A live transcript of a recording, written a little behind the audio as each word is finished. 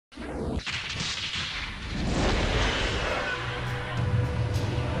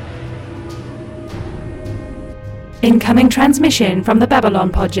Incoming transmission from the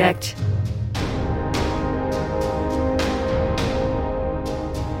Babylon Project.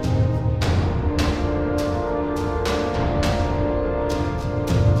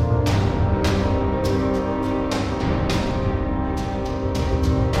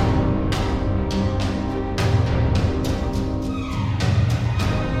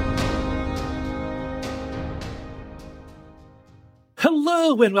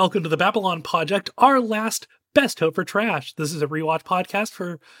 Hello and welcome to the Babylon Project, our last Best Hope for Trash. This is a rewatch podcast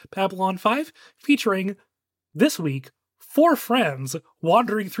for Babylon 5, featuring, this week, 4 friends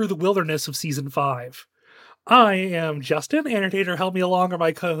wandering through the wilderness of Season 5. I am Justin, annotator help me along are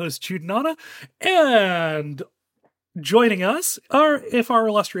my co-host Jude and Anna, and joining us are, if our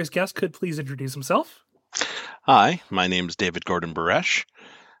illustrious guest could please introduce himself. Hi, my name is David Gordon Baresh.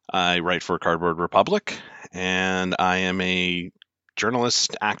 I write for Cardboard Republic, and I am a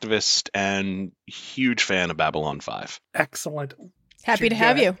journalist, activist, and huge fan of Babylon 5. Excellent. Happy to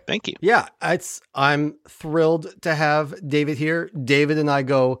have you. Thank you. Yeah, I'm thrilled to have David here. David and I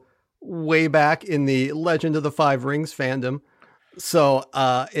go way back in the Legend of the Five Rings fandom. So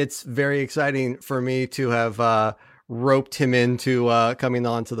it's very exciting for me to have roped him into coming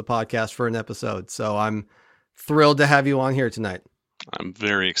on to the podcast for an episode. So I'm thrilled to have you on here tonight. I'm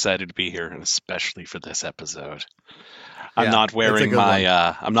very excited to be here, and especially for this episode. I'm not wearing my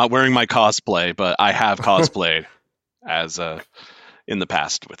cosplay, but I have cosplayed as in the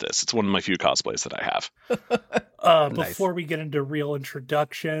past with this. It's one of my few cosplays that I have. Nice. Before we get into real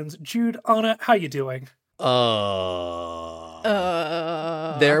introductions, Jude, Anna, how you doing?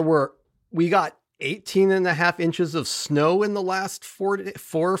 We got 18 and a half inches of snow in the last 4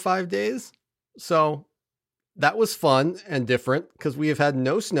 or 5 days. So that was fun and different because we have had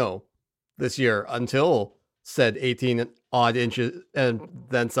no snow this year until said 18 odd inches and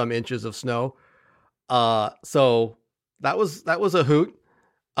then some inches of snow. So that was a hoot.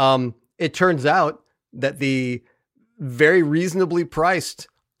 It turns out that the very reasonably priced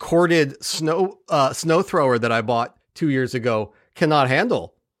corded snow thrower that I bought 2 years ago cannot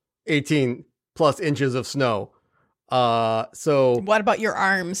handle 18 plus inches of snow. So what about your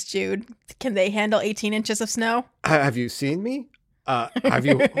arms, Jude? Can they handle 18 inches of snow? Have you seen me? Have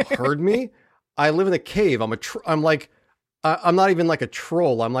you heard me? I live in a cave. I'm not even like a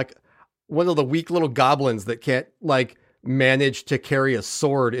troll. I'm like one of the weak little goblins that can't like manage to carry a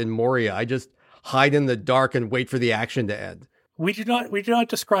sword in Moria. I just hide in the dark and wait for the action to end. We do not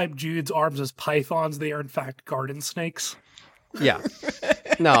describe Jude's arms as pythons. They are in fact garden snakes. Yeah.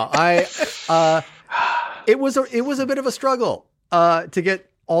 No, it was a bit of a struggle to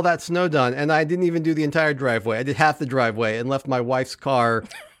get all that snow done, and I didn't even do the entire driveway. I did half the driveway and left my wife's car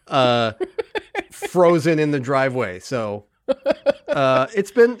frozen in the driveway. So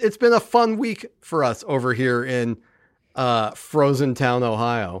it's been a fun week for us over here in Frozen Town,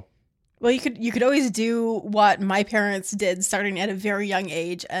 Ohio. Well, you could always do what my parents did starting at a very young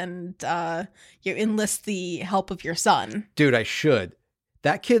age and you enlist the help of your son. Dude, I should.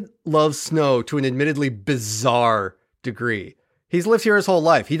 That kid loves snow to an admittedly bizarre degree. He's lived here his whole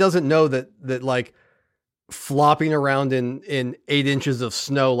life. He doesn't know that like flopping around in 8 inches of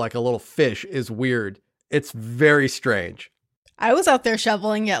snow like a little fish is weird. It's very strange. I was out there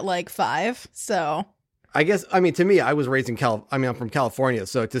shoveling at like 5, so I guess, to me, I was raised in I'm from California,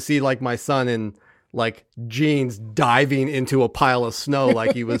 so to see like my son in like jeans diving into a pile of snow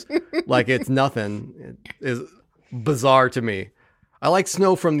like he was like it's nothing is bizarre to me. I like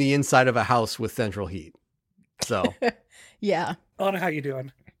snow from the inside of a house with central heat. So yeah. Anna, how you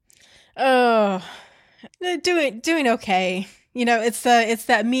doing? Oh, doing okay. You know, it's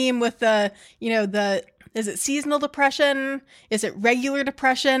that meme with is it seasonal depression? Is it regular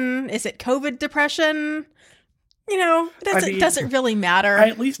depression? Is it COVID depression? You know, it doesn't really matter. I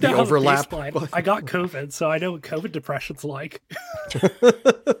at least know the overlap. baseline. I got COVID, so I know what COVID depression's like.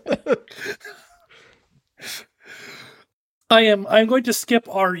 I'm going to skip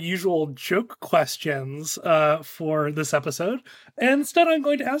our usual joke questions for this episode. And instead, I'm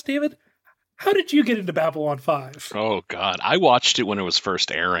going to ask David, how did you get into Babylon 5? Oh, God. I watched it when it was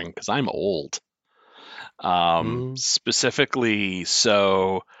first airing because I'm old. Specifically,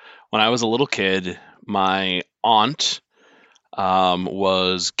 so when I was a little kid, my aunt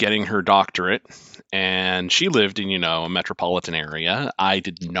was getting her doctorate, and she lived in, a metropolitan area. I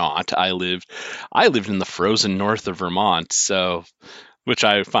did not. I lived in the frozen north of Vermont, so which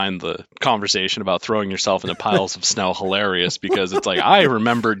I find the conversation about throwing yourself into piles of snow hilarious because it's like I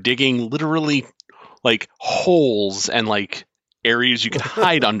remember digging literally like holes and like areas you could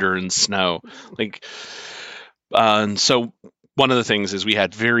hide under in snow. Like, and so one of the things is we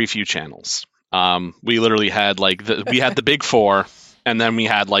had very few channels. We literally had like we had the big four, and then we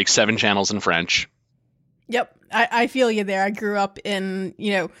had like 7 channels in French. Yep, I feel you there. I grew up in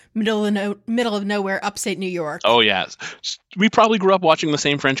middle of nowhere, upstate New York. Oh yeah, we probably grew up watching the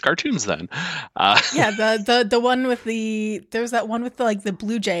same French cartoons then. Yeah, the one with there's that one with the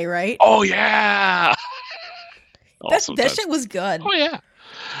Blue Jay, right? Oh yeah, that shit was good. Oh yeah.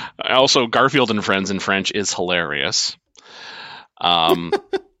 Also, Garfield and Friends in French is hilarious.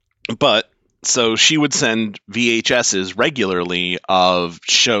 But so she would send VHSs regularly of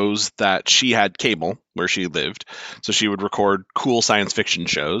shows that she had cable where she lived. So she would record cool science fiction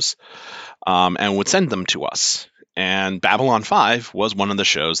shows and would send them to us. And Babylon 5 was one of the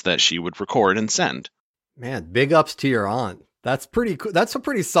shows that she would record and send. Man, big ups to your aunt. That's pretty cool. That's a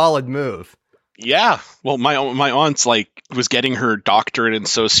pretty solid move. Yeah. Well, my aunt's was getting her doctorate in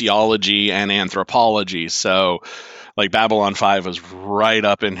sociology and anthropology. So Babylon 5 was right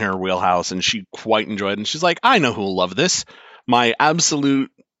up in her wheelhouse, and she quite enjoyed it. And she's like, I know who'll love this. My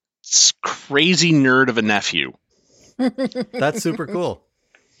absolute crazy nerd of a nephew. That's super cool.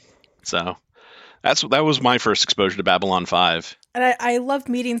 So that was my first exposure to Babylon 5. And I loved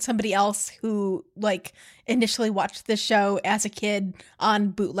meeting somebody else who initially watched this show as a kid on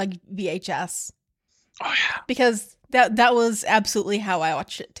bootleg VHS. Oh yeah. Because that was absolutely how I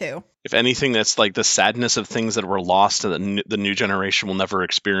watched it too. If anything, that's the sadness of things that were lost and the new generation will never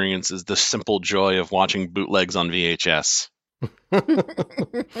experience is the simple joy of watching bootlegs on VHS.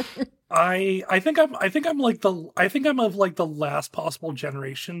 I think I'm of the last possible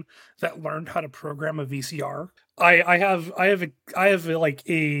generation that learned how to program a VCR. I have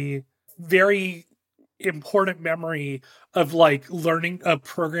a very important memory of learning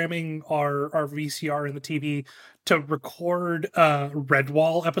programming our VCR in the TV to record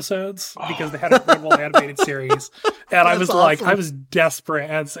Redwall episodes because they had a Redwall animated series, and I was awesome. I was desperate,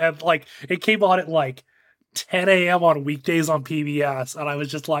 and it came on at 10 a.m. on weekdays on PBS, and I was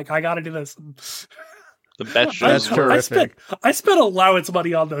just I gotta do this. The best shows. That's terrific. I spent allowance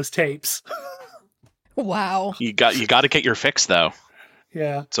money on those tapes. Wow. You got to get your fix though.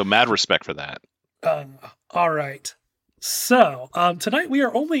 Yeah. So mad respect for that. All right. So tonight we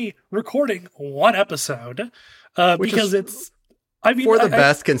are only recording one episode because it's. I mean, for the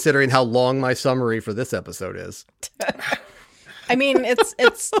best, considering how long my summary for this episode is. I mean,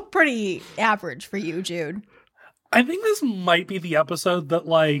 it's pretty average for you, Jude. I think this might be the episode that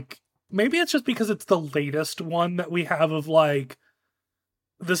maybe it's just because it's the latest one that we have of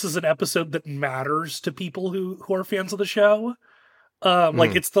this is an episode that matters to people who are fans of the show.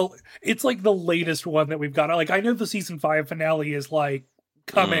 It's the latest one that we've got. I know the season 5 finale is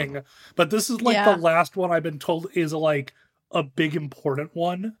coming, but this is the last one I've been told is a big important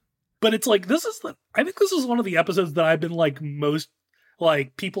one. But it's I think this is one of the episodes that I've been most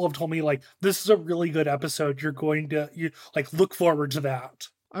people have told me this is a really good episode. You're going to look forward to that.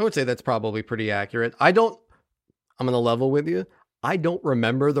 I would say that's probably pretty accurate. I'm going to level with you. I don't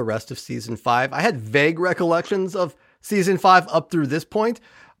remember the rest of season 5. I had vague recollections of season 5 up through this point,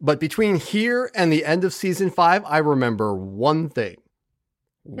 but between here and the end of season 5, I remember one thing.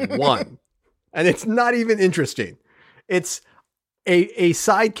 One. And it's not even interesting. It's a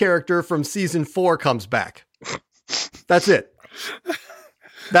side character from season 4 comes back. That's it.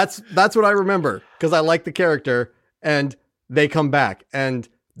 That's what I remember because I like the character and they come back and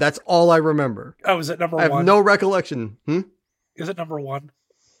that's all I remember. Oh, is it number 1? I have no recollection. Is it number 1?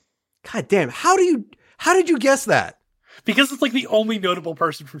 God damn. How did you guess that? Because it's the only notable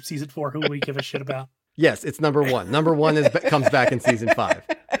person from season 4 who we give a shit about. Yes, it's number 1. Number 1 comes back in season 5.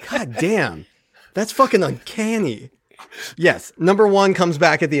 God damn. That's fucking uncanny. Yes, number 1 comes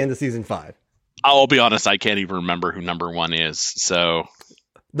back at the end of season 5. I'll be honest, I can't even remember who number 1 is. So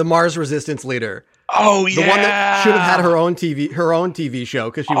the Mars Resistance leader. Oh yeah, the one that should have had her own TV show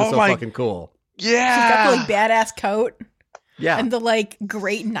because she was so fucking cool. Yeah, she's got the badass coat. Yeah, and the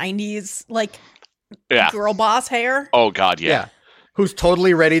great 90s girl boss hair. Oh god, yeah. Who's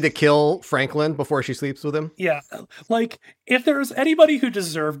totally ready to kill Franklin before she sleeps with him. Yeah, if there's anybody who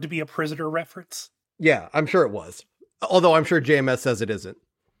deserved to be a prisoner reference. Yeah, I'm sure it was. Although I'm sure JMS says it isn't.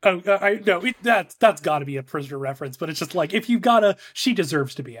 Oh, I know that's got to be a prisoner reference, but it's just if you gotta, she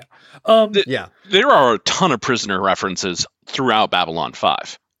deserves to be it. Yeah, there are a ton of prisoner references throughout Babylon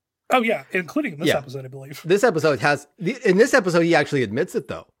 5. Oh yeah, including this episode, I believe. This episode in this episode he actually admits it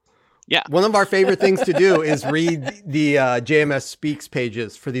though. Yeah, one of our favorite things to do is read the JMS Speaks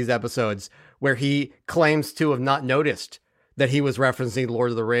pages for these episodes, where he claims to have not noticed that he was referencing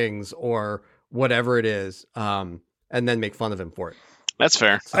Lord of the Rings or whatever it is, and then make fun of him for it. That's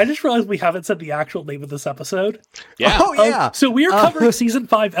fair. I just realized we haven't said the actual name of this episode. Yeah. Oh, yeah. So we are covering season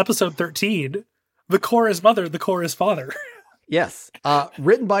 5, episode 13. The core is mother, the core is father. Yes.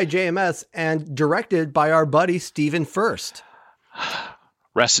 Written by JMS and directed by our buddy Stephen First.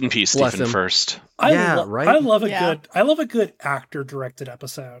 Rest in peace, Bless Stephen him. First. Right? I love a good actor directed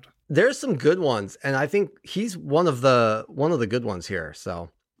episode. There's some good ones, and I think he's one of the good ones here. So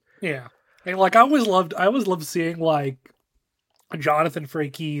Yeah. And like I always loved seeing like Jonathan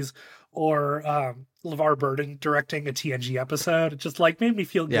Frakes or LeVar Burton directing a TNG episode. It just like made me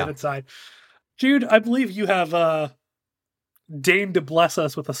feel good inside. Jude, I believe you have deigned to bless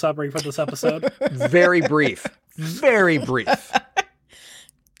us with a summary for this episode. very brief. Very brief.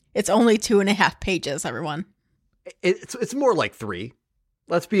 It's only 2.5 pages, everyone. It's more like 3.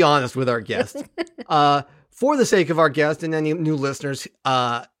 Let's be honest with our guest. For the sake of our guest and any new listeners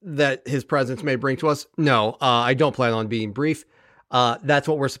that his presence may bring to us, no, I don't plan on being brief. That's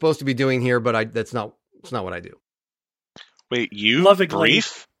what we're supposed to be doing here, but it's not what I do. Wait, you Lovingly.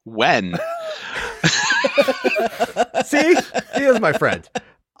 brief? When? See? He is my friend.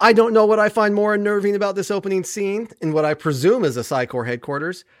 I don't know what I find more unnerving about this opening scene in what I presume is a Psy-Corps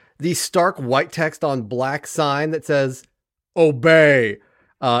headquarters. The stark white text on black sign that says, "Obey."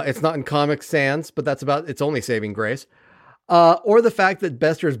 It's not in Comic Sans, but that's about its only saving grace. Or the fact that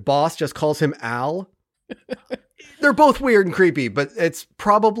Bester's boss just calls him Al. They're both weird and creepy, but it's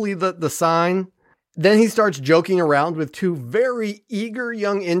probably the sign. Then he starts joking around with 2 very eager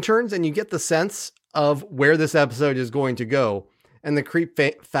young interns, and you get the sense of where this episode is going to go. And the creep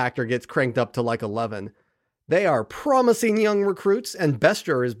factor gets cranked up to like 11. They are promising young recruits, and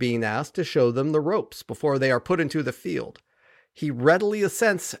Bester is being asked to show them the ropes before they are put into the field. He readily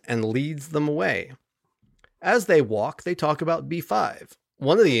assents and leads them away. As they walk, they talk about B5.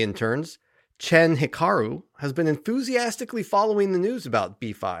 One of the interns, Chen Hikaru, has been enthusiastically following the news about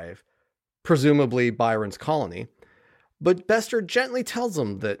B5, presumably Byron's colony. But Bester gently tells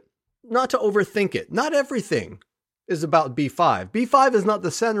him that not to overthink it. Not everything is about B5. B5 is not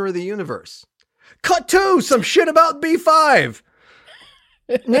the center of the universe. Cut to some shit about B5!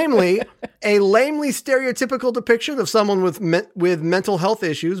 Namely, a lamely stereotypical depiction of someone with mental health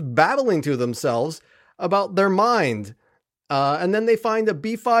issues babbling to themselves about their mind. And then they find a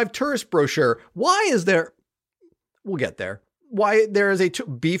B5 tourist brochure. Why is there... We'll get there. Why there is a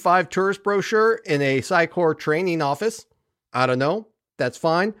B5 tourist brochure in a Psy-Corps training office? I don't know. That's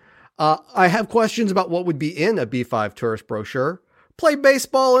fine. I have questions about what would be in a B5 tourist brochure. Play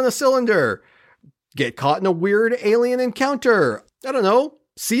baseball in a cylinder. Get caught in a weird alien encounter. I don't know.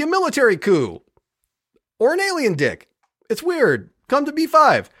 See a military coup. Or an alien dick. It's weird. Come to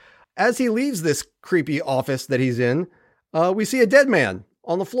B5. As he leaves this creepy office that he's in, we see a dead man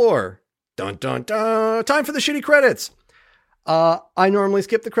on the floor. Dun, dun, dun. Time for the shitty credits. I normally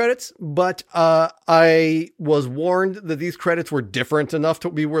skip the credits, but I was warned that these credits were different enough to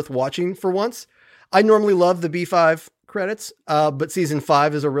be worth watching for once. I normally love the B5 credits, but season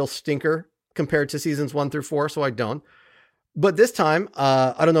 5 is a real stinker compared to seasons 1 through 4, so I don't. But this time,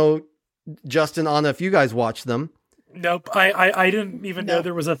 I don't know, Justin, Anna, if you guys watched them. Nope, I didn't even know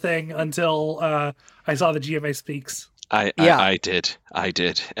there was a thing until I saw the GMA Speaks. I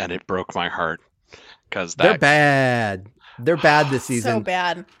did, and it broke my heart because they're bad. They're bad this season. So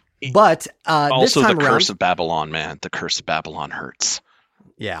bad. But also this time the around, Curse of Babylon, man. The Curse of Babylon hurts.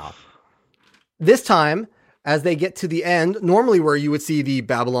 Yeah. This time, as they get to the end, normally where you would see the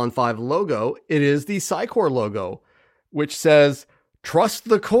Babylon 5 logo, it is the Psy-Corps logo, which says, "Trust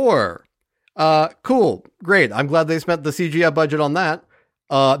the Core." Cool. Great. I'm glad they spent the CGI budget on that.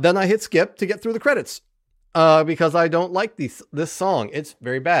 Then I hit skip to get through the credits because I don't like this song. It's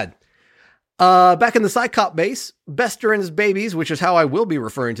very bad. Back in the Psy-Cop base, Bester and his babies, which is how I will be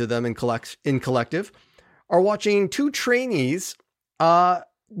referring to them in collective, are watching 2 trainees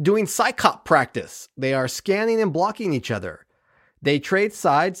doing Psy-Cop practice. They are scanning and blocking each other. They trade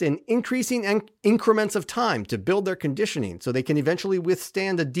sides in increasing increments of time to build their conditioning so they can eventually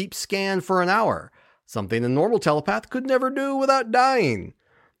withstand a deep scan for an hour, something a normal telepath could never do without dying.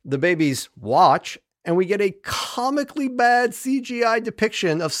 The babies watch, and we get a comically bad CGI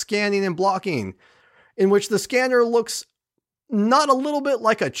depiction of scanning and blocking, in which the scanner looks not a little bit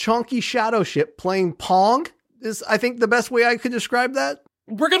like a chunky shadow ship playing Pong, is I think the best way I could describe that.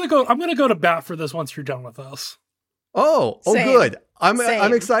 I'm gonna go to bat for this once you're done with us. Oh, Same. good. I'm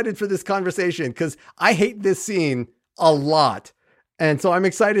Same. excited for this conversation because I hate this scene a lot. And so I'm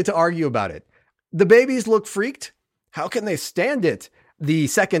excited to argue about it. The babies look freaked. How can they stand it? The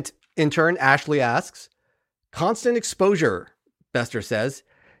second intern, Ashley, asks. Constant exposure, Bester says.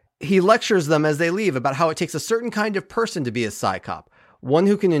 He lectures them as they leave about how it takes a certain kind of person to be a Psy-Cop. one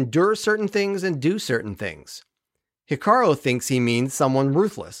who can endure certain things and do certain things. Hikaru thinks he means someone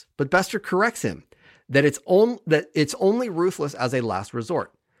ruthless, but Bester corrects him that it's only ruthless as a last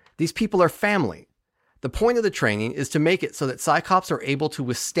resort. These people are family. The point of the training is to make it so that Cyclops are able to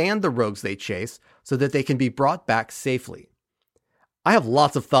withstand the rogues they chase so that they can be brought back safely. I have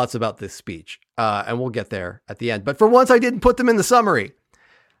lots of thoughts about this speech, and we'll get there at the end. But for once, I didn't put them in the summary.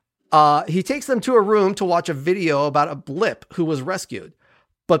 He takes them to a room to watch a video about a blip who was rescued.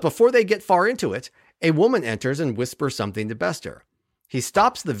 But before they get far into it, a woman enters and whispers something to Bester. He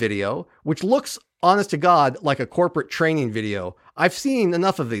stops the video, which looks, honest to God, like a corporate training video. I've seen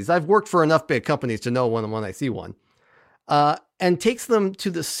enough of these. I've worked for enough big companies to know when I see one. And takes them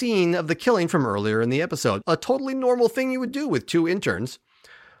to the scene of the killing from earlier in the episode. A totally normal thing you would do with 2 interns.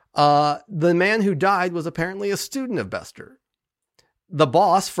 The man who died was apparently a student of Bester. The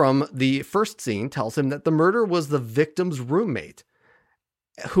boss from the first scene tells him that the murder was the victim's roommate,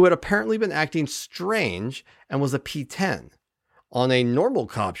 who had apparently been acting strange and was a P10. On a normal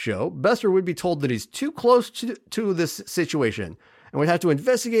cop show, Bester would be told that he's too close to this situation and would have to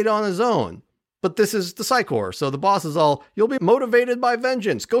investigate on his own. But this is the Psych Corps, so the boss is all, you'll be motivated by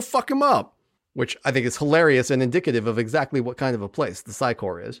vengeance, go fuck him up. Which I think is hilarious and indicative of exactly what kind of a place the Psych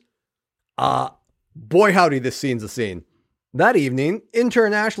Corps is. Boy howdy, this scene's a scene. That evening,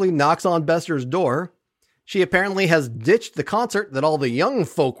 intern Ashley knocks on Bester's door. She apparently has ditched the concert that all the young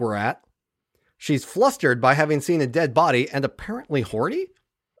folk were at. She's flustered by having seen a dead body and apparently horny.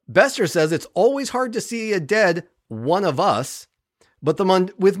 Bester says it's always hard to see a dead one of us, but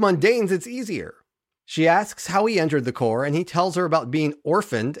with mundanes it's easier. She asks how he entered the Corps, and he tells her about being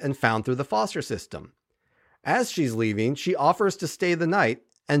orphaned and found through the foster system. As she's leaving, she offers to stay the night,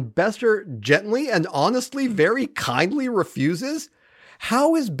 and Bester gently and honestly, very kindly refuses.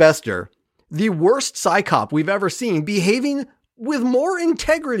 How is Bester, the worst Psycop we've ever seen, behaving with more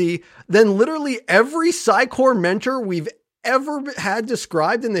integrity than literally every Psy Corps mentor we've ever had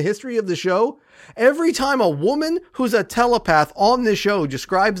described in the history of the show? Every time a woman who's a telepath on this show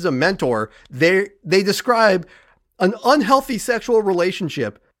describes a mentor, they describe an unhealthy sexual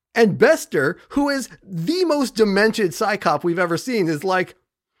relationship. And Bester, who is the most demented Psycop we've ever seen, is like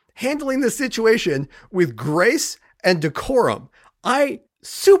handling the situation with grace and decorum. I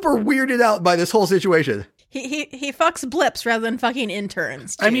super weirded out by this whole situation. He fucks blips rather than fucking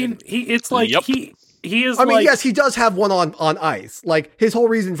interns, dude. I mean, it's like Yep. he is. I mean, like, yes, he does have one on ice. Like, his whole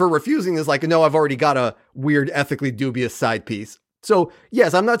reason for refusing is like, no, I've already got a weird, ethically dubious side piece. So,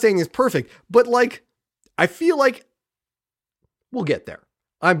 yes, I'm not saying he's perfect, but like, I feel like we'll get there.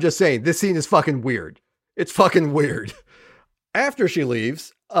 I'm just saying, this scene is fucking weird. It's fucking weird. After she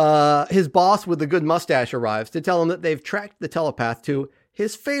leaves, his boss with the good mustache arrives to tell him that they've tracked the telepath to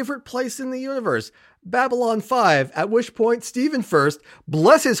his favorite place in the universe, Babylon 5, at which point Stephen First,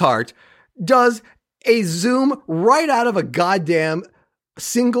 bless his heart, does a zoom right out of a goddamn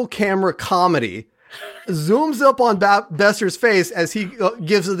single camera comedy, zooms up on Bester's face as he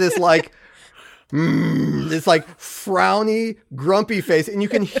gives it this like, this like frowny, grumpy face. And you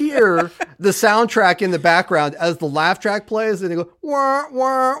can hear the soundtrack in the background as the laugh track plays and they go, wah,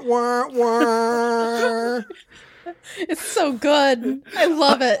 wah, wah, wah. It's so good. I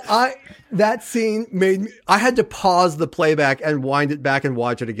love it. That scene made me, I had to pause the playback and wind it back and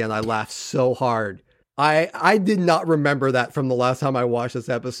watch it again. I laughed so hard. I did not remember that from the last time I watched this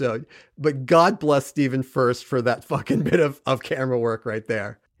episode, but God bless Stephen First for that fucking bit of camera work right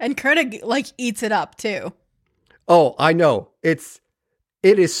there. And Koenig like eats it up too. Oh, I know. It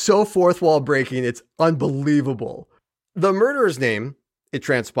is so fourth wall breaking. It's unbelievable. The murderer's name, it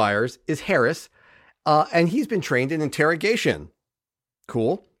transpires, is Harris, and he's been trained in interrogation.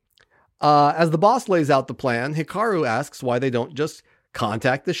 Cool. As the boss lays out the plan, Hikaru asks why they don't just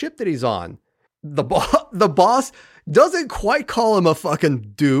contact the ship that he's on. The boss doesn't quite call him a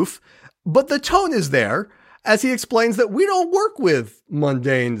fucking doof, but the tone is there as he explains that we don't work with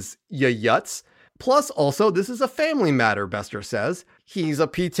mundanes, ya yuts. Plus, also, this is a family matter, Bester says. He's a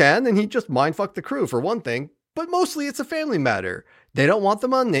P10 and he just mindfucked the crew for one thing, but mostly it's a family matter. They don't want the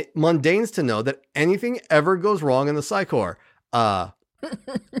mundanes to know that anything ever goes wrong in the Psy Corps. I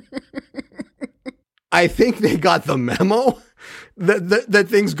think they got the memo that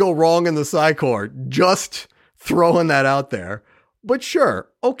things go wrong in the Psy Corps. Just throwing that out there. But sure,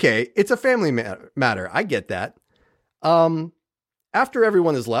 okay, it's a family matter. I get that. After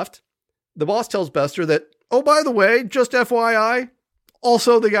everyone is left, the boss tells Bester that, oh, by the way, just FYI,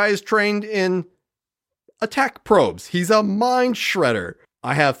 also the guy is trained in attack probes. He's a mind shredder.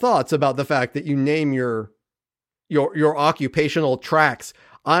 I have thoughts about the fact that you name your occupational tracks.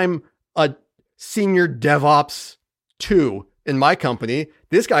 I'm a senior DevOps 2 in my company,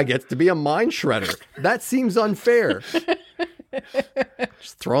 this guy gets to be a mind shredder. That seems unfair.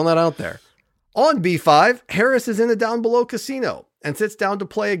 Just throwing that out there. On B5, Harris is in a down below casino and sits down to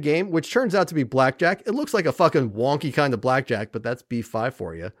play a game, which turns out to be blackjack. It looks like a fucking wonky kind of blackjack, but that's B5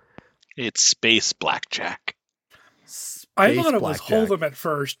 for you. It's space blackjack. I thought it was Hold'em at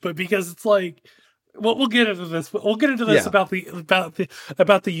first, but because it's like, well, we'll get into this. We'll get into this about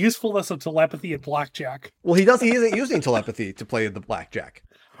the usefulness of telepathy and blackjack. Well, he isn't using telepathy to play the blackjack.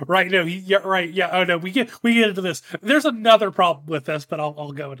 Right? No, right. Yeah. Oh no, we get into this. There's another problem with this, but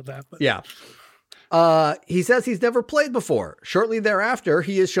I'll go into that. But. Yeah. He says he's never played before. Shortly thereafter,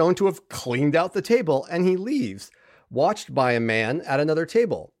 he is shown to have cleaned out the table, and he leaves, watched by a man at another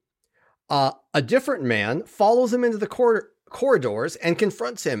table. A different man follows him into the corridors and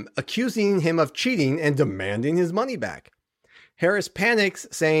confronts him, accusing him of cheating and demanding his money back. Harris panics,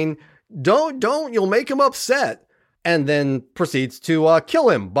 saying, Don't, you'll make him upset, and then proceeds to kill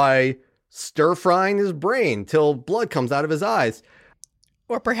him by stir-frying his brain till blood comes out of his eyes.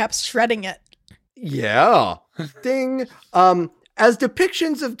 Or perhaps shredding it. Yeah. Ding. As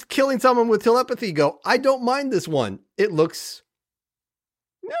depictions of killing someone with telepathy go, I don't mind this one. It looks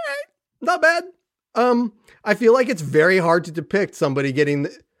all right. Not bad. I feel like it's very hard to depict somebody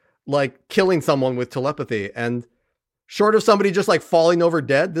killing someone with telepathy, and short of somebody just falling over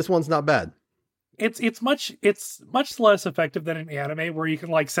dead, this one's not bad. It's much less effective than an anime where you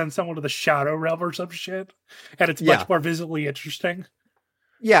can send someone to the shadow realm or some shit, and it's much more visually interesting.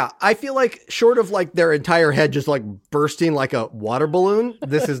 Yeah, I feel like short of their entire head just bursting like a water balloon,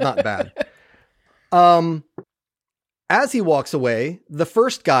 this is not bad. As he walks away, the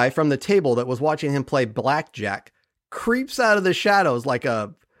first guy from the table that was watching him play blackjack creeps out of the shadows like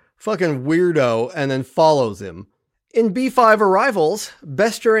a fucking weirdo and then follows him. In B5 arrivals,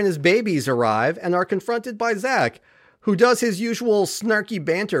 Bester and his babies arrive and are confronted by Zach, who does his usual snarky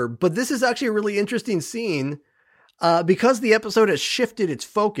banter, but this is actually a really interesting scene because the episode has shifted its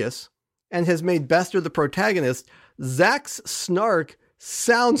focus and has made Bester the protagonist. Zach's snark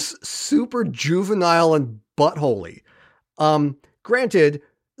sounds super juvenile and buttholey. Granted,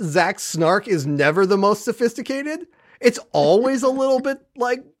 Zach's snark is never the most sophisticated. It's always a little bit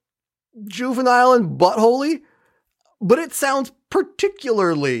juvenile and buttholey, but it sounds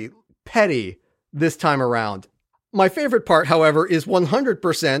particularly petty this time around. My favorite part, however, is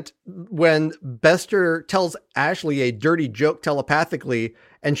 100% when Bester tells Ashley a dirty joke telepathically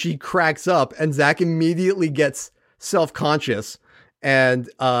and she cracks up and Zach immediately gets self-conscious and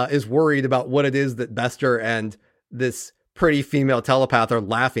is worried about what it is that Bester and this pretty female telepath are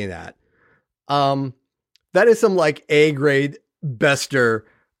laughing at. That is some A grade Bester,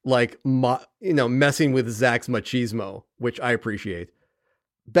 messing with Zach's machismo, which I appreciate.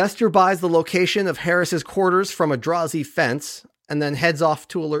 Bester buys the location of Harris's quarters from a Drazi fence and then heads off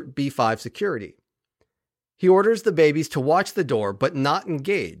to alert B5 security. He orders the babies to watch the door but not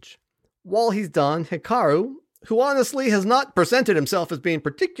engage. While he's done, Hikaru, who honestly has not presented himself as being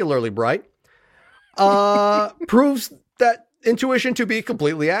particularly bright, proves that intuition to be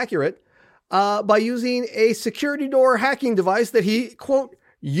completely accurate by using a security door hacking device that he, quote,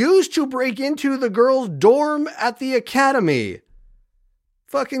 used to break into the girls' dorm at the academy.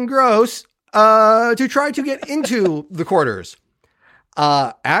 Fucking gross. To try to get into the quarters.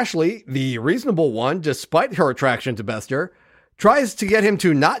 Ashley, the reasonable one, despite her attraction to Bester, tries to get him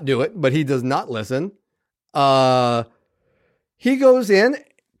to not do it, but he does not listen. He goes in,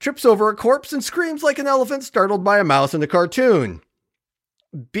 trips over a corpse, and screams like an elephant startled by a mouse in a cartoon.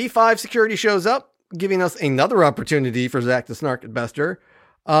 B5 security shows up, giving us another opportunity for Zach to snark at Bester.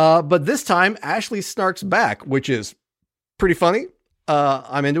 But this time, Ashley snarks back, which is pretty funny.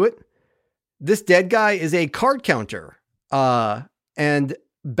 I'm into it. This dead guy is a card counter. And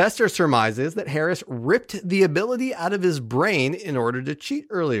Bester surmises that Harris ripped the ability out of his brain in order to cheat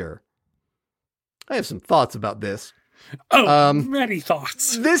earlier. I have some thoughts about this. Oh, many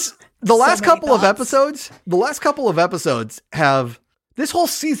thoughts. The last couple of episodes have, this whole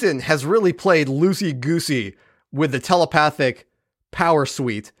season has really played loosey-goosey with the telepathic power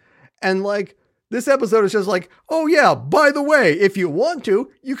suite. And this episode is just oh yeah, by the way, if you want to,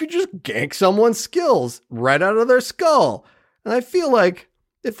 you could just gank someone's skills right out of their skull. And I feel like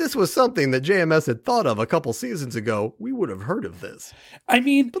if this was something that JMS had thought of a couple seasons ago, we would have heard of this. I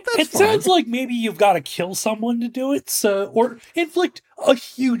mean, but it sounds like maybe you've got to kill someone to do it, or inflict a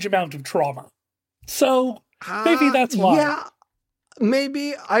huge amount of trauma. So maybe that's why. Yeah,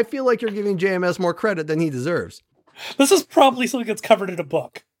 maybe. I feel like you're giving JMS more credit than he deserves. This is probably something that's covered in a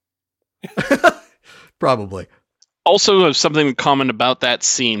book. Probably. Also, something to comment about that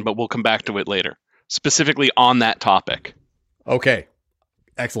scene, but we'll come back to it later. Specifically on that topic. Okay.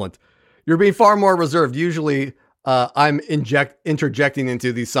 Excellent. You're being far more reserved. Usually, I'm interjecting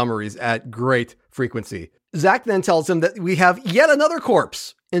into these summaries at great frequency. Zach then tells him that we have yet another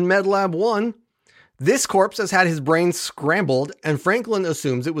corpse in MedLab 1. This corpse has had his brain scrambled, and Franklin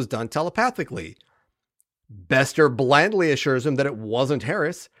assumes it was done telepathically. Bester blandly assures him that it wasn't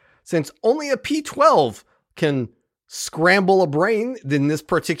Harris, since only a P12 can scramble a brain in this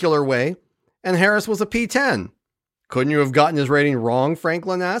particular way, and Harris was a P10. Couldn't you have gotten his rating wrong,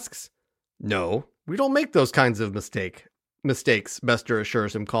 Franklin asks. No, we don't make those kinds of mistakes, Bester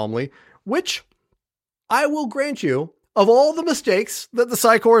assures him calmly, which I will grant you, of all the mistakes that the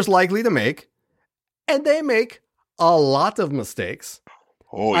Psychor is likely to make, and they make a lot of mistakes.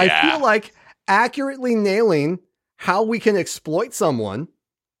 Oh, yeah. I feel like accurately nailing how we can exploit someone,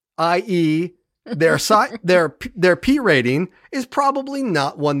 i.e. their P rating, is probably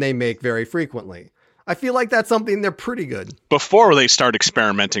not one they make very frequently. I feel like that's something they're pretty good. Before they start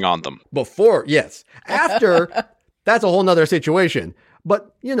experimenting on them. Before, yes. After, that's a whole nother situation.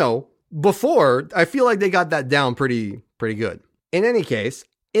 But, before, I feel like they got that down pretty good. In any case,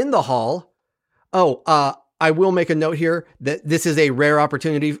 in the hall, I will make a note here that this is a rare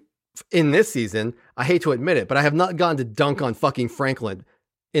opportunity in this season. I hate to admit it, but I have not gone to dunk on fucking Franklin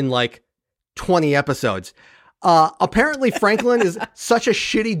in like 20 episodes. Apparently Franklin is such a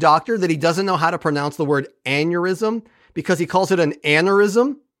shitty doctor that he doesn't know how to pronounce the word aneurysm because he calls it an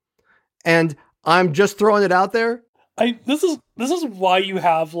aneurysm. And I'm just throwing it out there. This is why you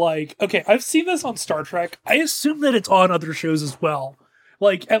have I've seen this on Star Trek. I assume that it's on other shows as well.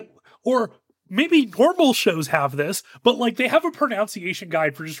 Or maybe normal shows have this, but they have a pronunciation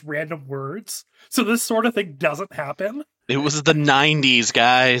guide for just random words. So this sort of thing doesn't happen. It was the 90s,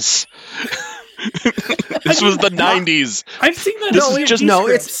 guys. This was the 90s. I've seen that. It's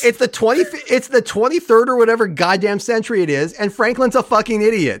the 23rd or whatever goddamn century it is, and Franklin's a fucking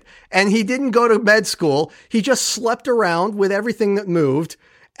idiot. And he didn't go to med school. He just slept around with everything that moved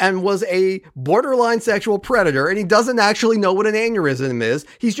and was a borderline sexual predator, and he doesn't actually know what an aneurysm is.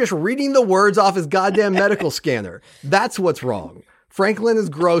 He's just reading the words off his goddamn medical scanner. That's what's wrong. Franklin is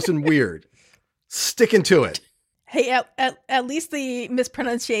gross and weird. Sticking to it. Hey, at least the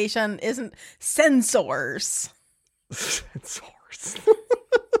mispronunciation isn't sensors. Sensors.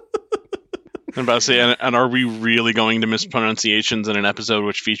 I'm about to say, and are we really going to mispronunciations in an episode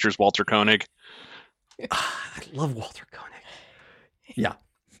which features Walter Koenig? I love Walter Koenig. Yeah.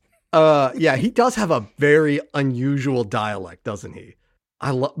 Yeah, he does have a very unusual dialect, doesn't he?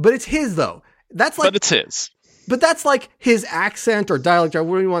 But it's his though. But it's his. But that's like his accent or dialect or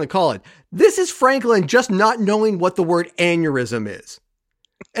whatever you want to call it. This is Franklin just not knowing what the word aneurysm is.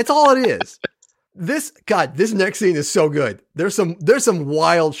 It's all it is. This next scene is so good. There's some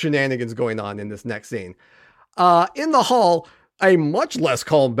wild shenanigans going on in this next scene. In the hall, a much less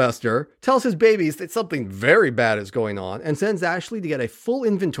calm Bester tells his babies that something very bad is going on and sends Ashley to get a full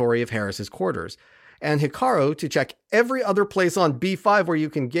inventory of Harris's quarters and Hikaru to check every other place on B5 where you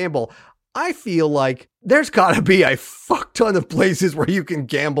can gamble. I feel like there's gotta be a fuck ton of places where you can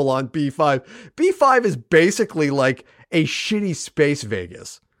gamble on B5. B5 is basically like a shitty space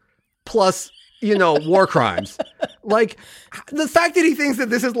Vegas. Plus, war crimes. Like, the fact that he thinks that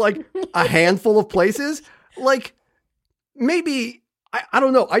this is like a handful of places, maybe, I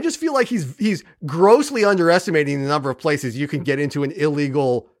don't know. I just feel like he's grossly underestimating the number of places you can get into an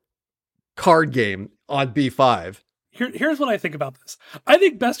illegal card game on B5. Here's what I think about this. I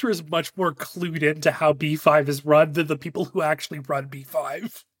think Bester is much more clued into how B5 is run than the people who actually run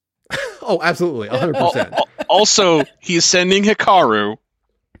B5. Oh, absolutely. 100%. Also, he's sending Hikaru.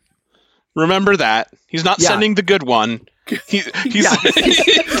 Remember that. He's not sending the good one. He's I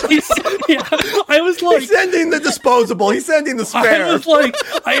was like... He's sending the disposable. He's sending the spare. I was like,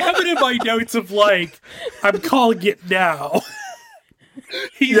 I have it in my notes of I'm calling it now.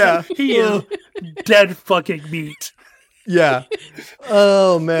 He is dead fucking meat. Yeah.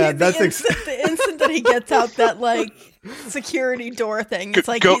 Oh man, the instant that he gets out that security door thing,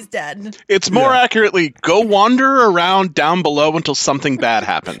 it's he's dead. It's more accurately, go wander around down below until something bad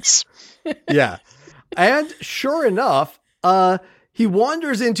happens. Yeah. And sure enough, he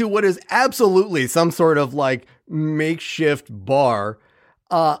wanders into what is absolutely some sort of makeshift bar,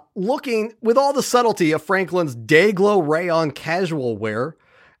 looking with all the subtlety of Franklin's Dayglow rayon casual wear,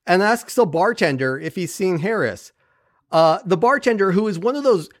 and asks the bartender if he's seen Harris. The bartender, who is one of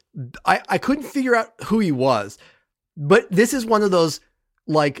those, I couldn't figure out who he was, but this is one of those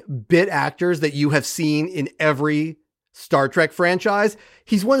bit actors that you have seen in every Star Trek franchise.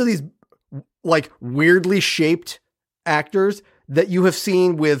 He's one of these weirdly shaped actors that you have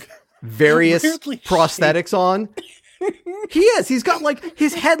seen with various prosthetics on. He is. He's got like,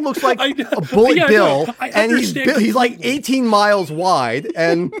 his head looks like I know. a bullet Yeah, bill, no, I and understand he's like completely. 18 miles wide.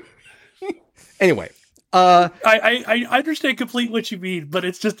 And anyway, I understand completely what you mean, but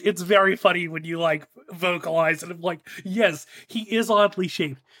it's very funny when you like vocalize and I'm like, yes, he is oddly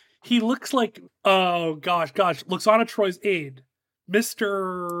shaped. He looks like, oh gosh, Luxana Troy's aide,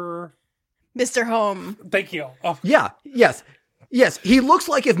 Mr. Home. Thank you. Oh, yes. He looks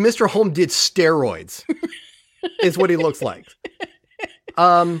like if Mr. Home did steroids, is what he looks like.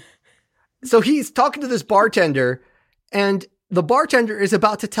 So he's talking to this bartender, and the bartender is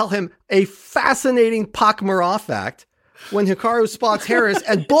about to tell him a fascinating Pakmara fact when Hikaru spots Harris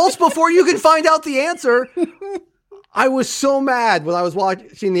and bolts before you can find out the answer. I was so mad when I was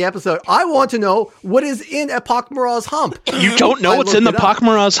watching the episode. I want to know what is in a Pakmara's hump. You don't know what's in the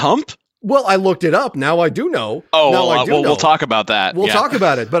Pakmara's hump? Well, I looked it up. Now I do know. Oh, now I do know. We'll talk about that. We'll talk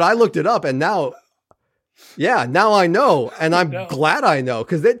about it. But I looked it up, and now I know, and I'm glad I know,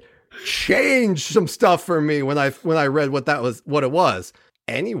 because it changed some stuff for me when I read what it was.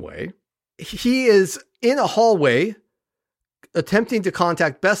 Anyway, he is in a hallway attempting to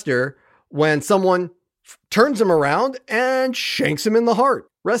contact Bester when someone turns him around and shanks him in the heart.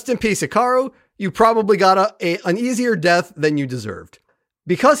 Rest in peace, Hikaru. You probably got an easier death than you deserved.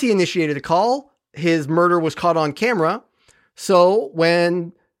 Because he initiated a call, his murder was caught on camera. So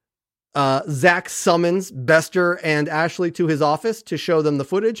when Zach summons Bester and Ashley to his office to show them the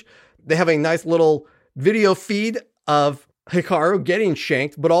footage, they have a nice little video feed of Hikaru getting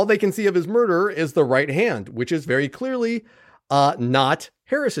shanked, but all they can see of his murder is the right hand, which is very clearly not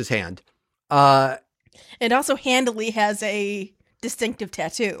Harris's hand. It also handily has a distinctive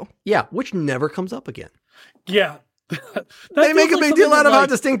tattoo. Yeah, which never comes up again. yeah. They make a big deal out of how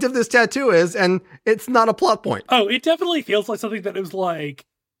distinctive this tattoo is, and it's not a plot point. Oh, it definitely feels like something that was like,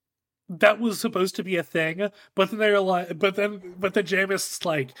 that was supposed to be a thing, but then they're like, but then Jameis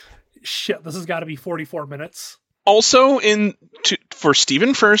like, shit, this has got to be 44 minutes. Also, for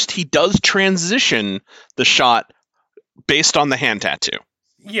Stephen First, he does transition the shot based on the hand tattoo.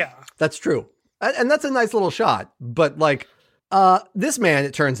 Yeah. That's true. And that's a nice little shot. But like, this man,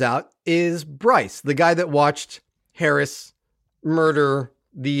 it turns out, is Bryce, the guy that watched Harris murder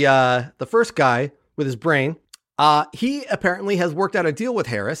the first guy with his brain. He apparently has worked out a deal with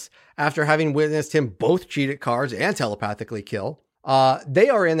Harris after having witnessed him both cheat at cards and telepathically kill. They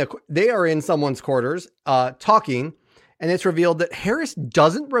are in someone's quarters, talking, and it's revealed that Harris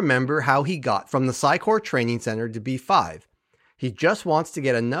doesn't remember how he got from the Psychor training center to B5. He just wants to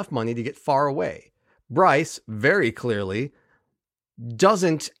get enough money to get far away. Bryce, very clearly,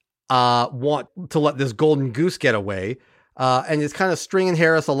 doesn't want to let this golden goose get away, and is kind of stringing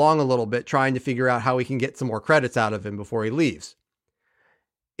Harris along a little bit, trying to figure out how he can get some more credits out of him before he leaves.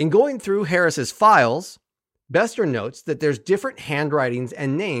 In going through Harris's files, Bester notes that there's different handwritings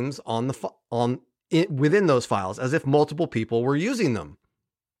and names within those files, as if multiple people were using them.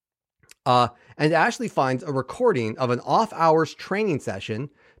 And Ashley finds a recording of an off-hours training session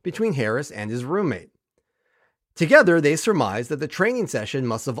between Harris and his roommate. Together, they surmise that the training session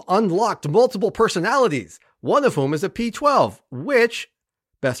must have unlocked multiple personalities, one of whom is a P12, which,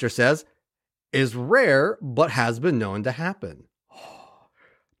 Bester says, is rare but has been known to happen.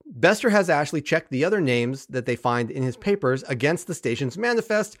 Bester has Ashley check the other names that they find in his papers against the station's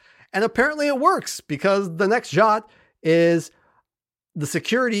manifest, and apparently it works, because the next shot is the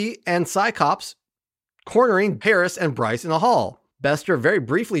security and Psychops cornering Harris and Bryce in a hall. Bester very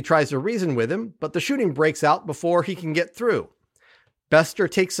briefly tries to reason with him, but the shooting breaks out before he can get through. Bester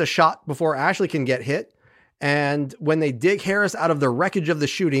takes a shot before Ashley can get hit, and when they dig Harris out of the wreckage of the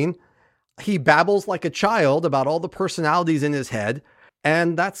shooting, he babbles like a child about all the personalities in his head,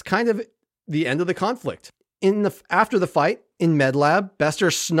 and that's kind of the end of the conflict. After the fight, in MedLab, Bester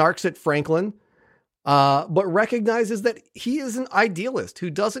snarks at Franklin, but recognizes that he is an idealist who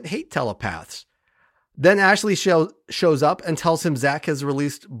doesn't hate telepaths. Then Ashley shows up and tells him Zach has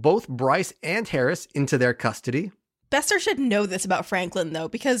released both Bryce and Harris into their custody. Bester should know this about Franklin, though,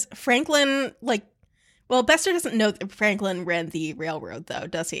 because Franklin, Bester doesn't know that Franklin ran the railroad, though,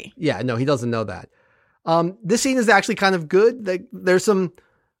 does he? Yeah, no, he doesn't know that. This scene is actually kind of good. There's some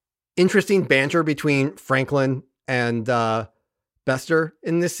interesting banter between Franklin and Bester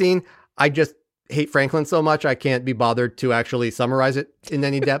in this scene. I just hate Franklin so much, I can't be bothered to actually summarize it in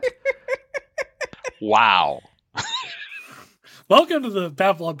any depth. Wow. Welcome to the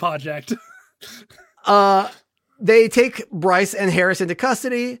Babylon Project. They take Bryce and Harris into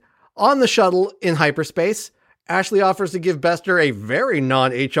custody on the shuttle in hyperspace. Ashley offers to give Bester a very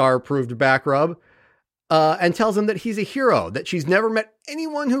non-HR approved back rub, and tells him that he's a hero, that she's never met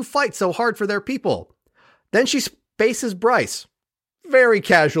anyone who fights so hard for their people. Then she faces Bryce very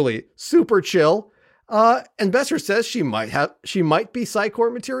casually, super chill. And Bester says she might be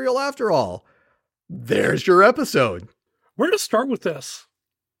Psychor material after all. There's your episode. Where to start with this?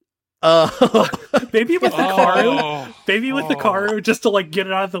 Maybe with Hikaru. Maybe with Hikaru, just to like get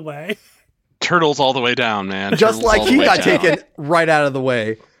it out of the way. Turtles all the way down, man. Just like he got taken right out of the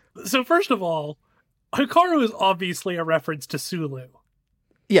way. So first of all, Hikaru is obviously a reference to Sulu.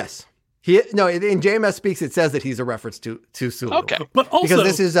 Yes. In JMS Speaks, it says that he's a reference to Sulu. Okay. But also, because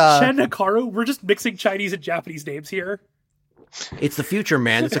this is Shen Hikaru, we're just mixing Chinese and Japanese names here. It's the future,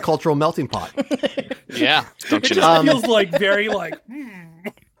 man. It's a cultural melting pot. Yeah. Don't you It just feels like very like...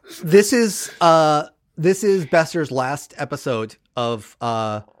 This is Bester's last episode of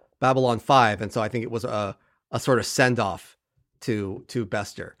Babylon 5, and so I think it was a sort of send-off to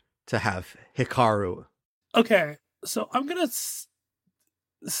Bester to have Hikaru. Okay, so I'm gonna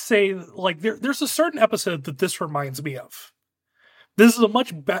say like there's a certain episode that this reminds me of. This is a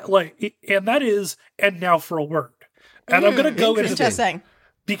much and that is "And Now for a Word," and I'm gonna go into this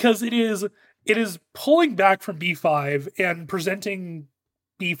because it is pulling back from B5 and presenting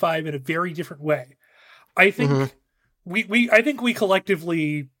B5 in a very different way. I think we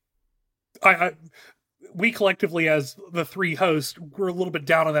collectively as the three hosts were a little bit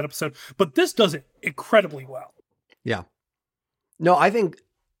down on that episode, but this does it incredibly well. Yeah. No, I think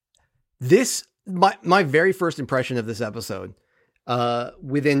this, my very first impression of this episode,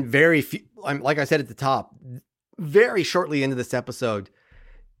 within very few, like I said at the top, very shortly into this episode,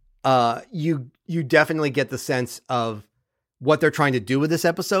 you definitely get the sense of what they're trying to do with this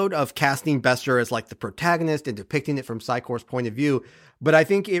episode of casting Bester as like the protagonist and depicting it from Psychor's point of view. But I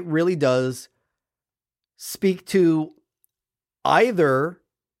think it really does speak to either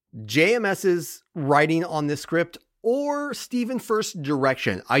JMS's writing on this script or Stephen First's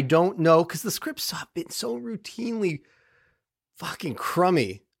direction. I don't know, because the script's been so routinely fucking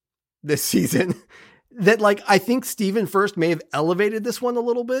crummy this season that like I think Stephen First may have elevated this one a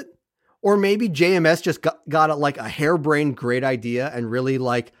little bit. Or maybe JMS just got a harebrained great idea and really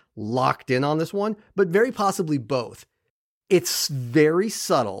like locked in on this one, but very possibly both. It's very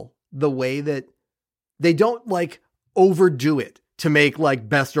subtle the way that they don't like overdo it to make like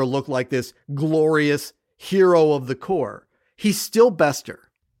Bester look like this glorious hero of the Corps. He's still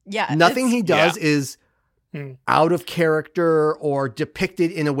Bester. Yeah. Nothing he does is out of character or depicted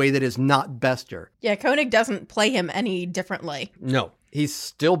in a way that is not Bester. Yeah, Koenig doesn't play him any differently. No. He's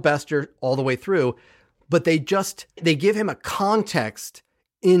still Bester all the way through, but they give him a context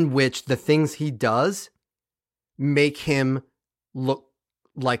in which the things he does make him look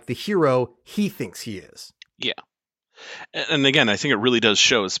like the hero he thinks he is. Yeah. And again, I think it really does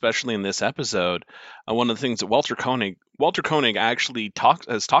show, especially in this episode, one of the things that Walter Koenig actually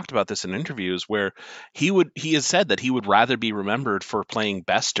has talked about this in interviews, where he has said that he would rather be remembered for playing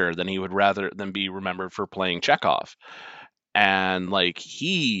Bester than be remembered for playing Chekhov. And like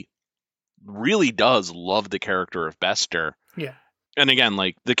he really does love the character of Bester. Yeah. And again,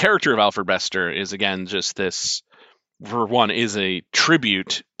 like the character of Alfred Bester is again just this, for one, is a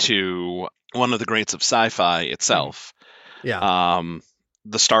tribute to one of the greats of sci-fi itself. Yeah.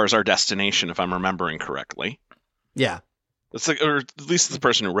 The Stars Our Destination, if I'm remembering correctly. Yeah. It's like, or at least the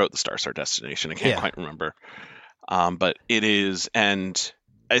person who wrote The Stars Our Destination. I can't quite remember. But it is, and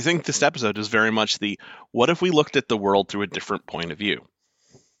I think this episode is very much what if we looked at the world through a different point of view?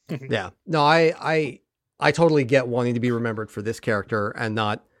 Yeah. No, I totally get wanting to be remembered for this character and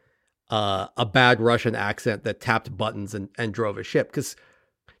not a bad Russian accent that tapped buttons and drove a ship. Because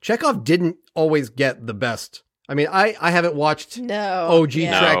Chekhov didn't always get the best. I mean, I haven't watched OG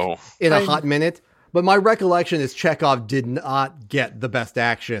Trek in a hot minute, but my recollection is Chekhov did not get the best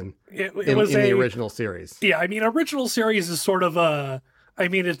action in the original series. Yeah, I mean, original series is sort of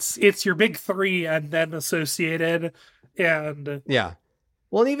it's your big three and then associated, and yeah.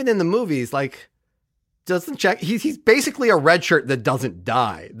 Well, and even in the movies, like, he's basically a red shirt that doesn't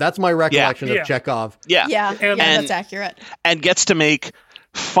die. That's my recollection of Chekhov. Yeah, that's accurate. And gets to make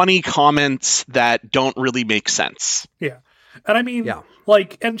funny comments that don't really make sense. Yeah. And I mean,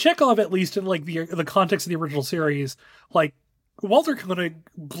 like, and Chekhov, at least in like the context of the original series, like Walter Koenig,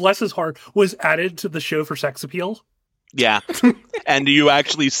 bless his heart, was added to the show for sex appeal. Yeah. And you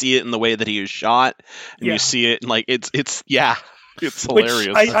actually see it in the way that he is shot, and you see it, and like it's hilarious.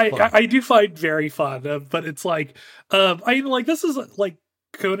 Which I do find very fun, but it's like, this is like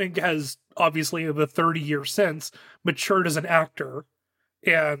Koenig has obviously in the 30 years since matured as an actor,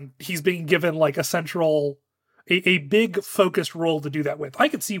 and he's being given like a big focused role to do that with. I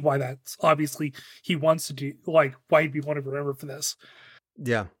could see why that's obviously he wants to do, like why he'd be wanted to remember for this.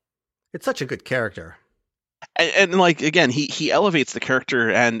 Yeah. It's such a good character. And like, again, he elevates the character,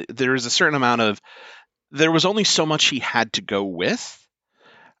 and there's a certain amount of, there was only so much he had to go with.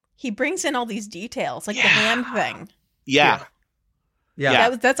 He brings in all these details, like Yeah. the hand thing. Yeah.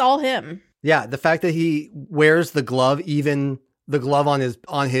 Yeah. That's all him. Yeah, the fact that he wears the glove, even the glove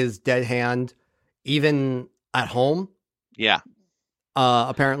on his dead hand, even at home, Yeah.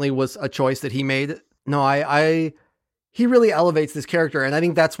 apparently was a choice that he made. No, he really elevates this character, and I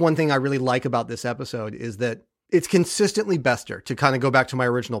think that's one thing I really like about this episode is that it's consistently Bester. To kind of go back to my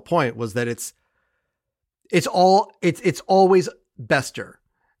original point, was that it's always Bester.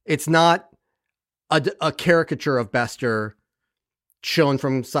 It's not a caricature of Bester shown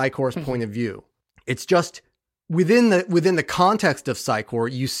from Psychor's point of view. It's just within the context of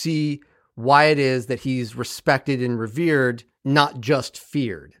Psychor, you see why it is that he's respected and revered, not just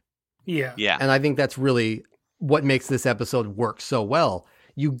feared. Yeah. Yeah. And I think that's really what makes this episode work so well.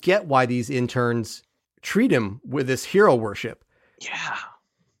 You get why these interns treat him with this hero worship. Yeah.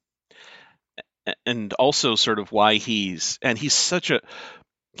 And also sort of why he is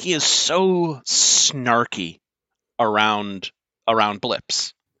so snarky around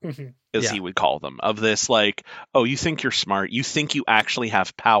blips, as he would call them, of this, like, oh, you think you're smart, you think you actually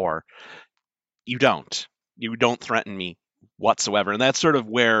have power, you don't threaten me whatsoever. And that's sort of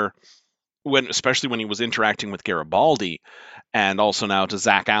where, especially when he was interacting with Garibaldi, and also now to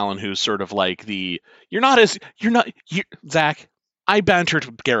Zach Allen, who's sort of like Zach, I bantered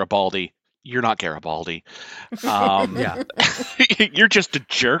with Garibaldi, you're not Garibaldi. Yeah. You're just a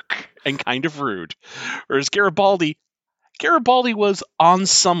jerk and kind of rude. Whereas Garibaldi was on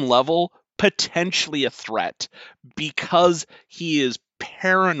some level potentially a threat because he is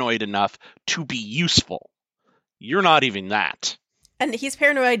paranoid enough to be useful. You're not even that. And he's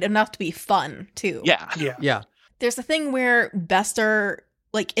paranoid enough to be fun, too. Yeah. There's a thing where Bester,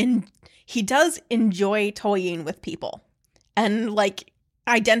 he does enjoy toying with people and,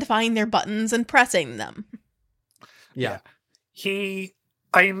 identifying their buttons and pressing them. Yeah.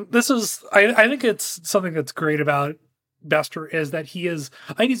 I think it's something that's great about Bester is that he's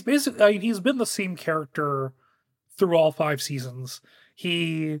been the same character through all 5 seasons.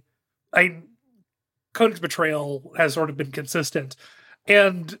 Koenig's betrayal has sort of been consistent.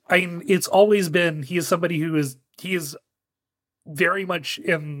 And it's always been, he is somebody he is very much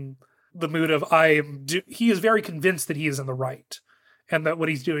in the mood of, he is very convinced that he is in the right and that what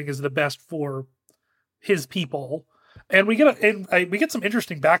he's doing is the best for his people. And we get some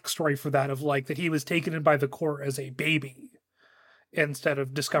interesting backstory for that, of that he was taken in by the Corps as a baby instead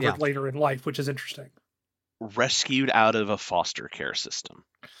of discovered later in life, which is interesting. Rescued out of a foster care system.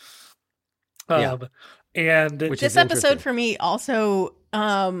 And this episode for me also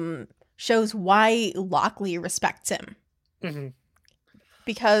shows why Lockley respects him. Mm-hmm.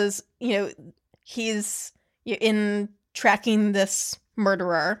 Because, he's in tracking this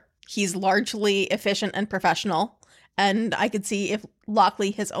murderer. He's largely efficient and professional. And I could see if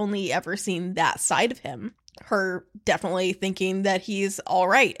Lockley has only ever seen that side of him, her definitely thinking that he's all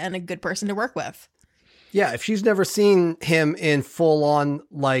right and a good person to work with. Yeah, if she's never seen him in full on,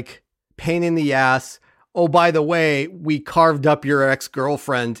 pain in the ass, oh, by the way, we carved up your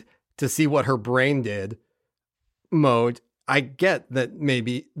ex-girlfriend to see what her brain did mode, I get that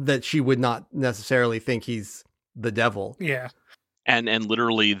maybe that she would not necessarily think he's the devil. Yeah. And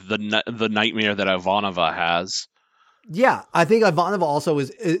literally the nightmare that Ivanova has. Yeah, I think Ivanova also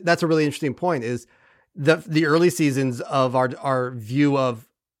that's a really interesting point, is the early seasons of our view of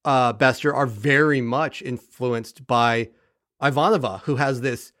Bester are very much influenced by Ivanova, who has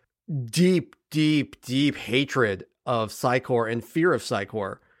this deep, deep, deep hatred of Psychor and fear of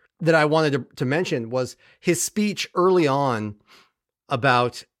Psychor. That I wanted to mention was his speech early on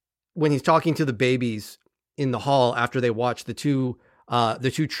about when he's talking to the babies in the hall after they watch the two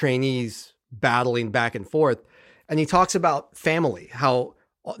trainees battling back and forth. And he talks about family, how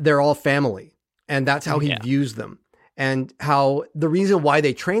they're all family. And that's how he views them. And how the reason why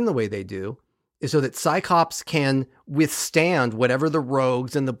they train the way they do is so that Psychops can withstand whatever the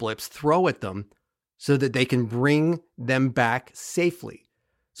rogues and the blips throw at them, so that they can bring them back safely,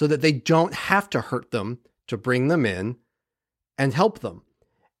 so that they don't have to hurt them to bring them in and help them.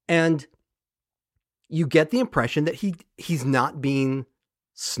 And you get the impression that he's not being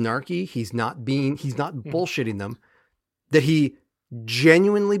snarky. He's not bullshitting them, that he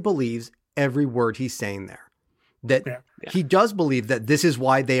genuinely believes every word he's saying there. That he does believe that this is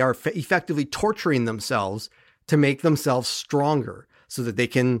why they are effectively torturing themselves to make themselves stronger, so that they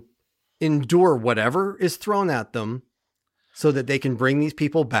can endure whatever is thrown at them, so that they can bring these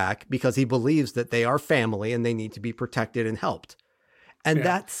people back, because he believes that they are family and they need to be protected and helped. And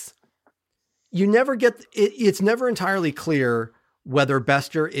you never get it. It's never entirely clear whether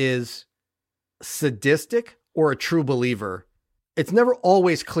Bester is sadistic or a true believer. It's never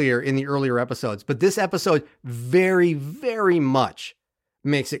always clear in the earlier episodes, but this episode very, very much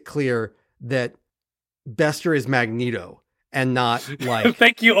makes it clear that Bester is Magneto and not like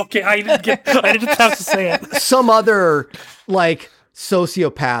Thank you. Okay, I didn't have to say it. some other like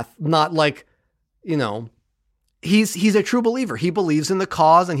sociopath, not like, you know, he's a true believer. He believes in the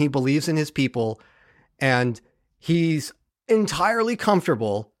cause and he believes in his people, and he's entirely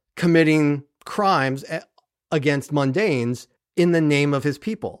comfortable committing crimes against mundanes in the name of his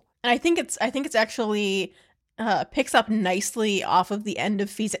people. And I think it's actually picks up nicely off of the end of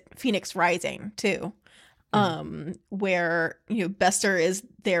Phoenix Rising too, where Bester is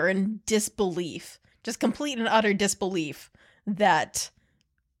there in disbelief, just complete and utter disbelief that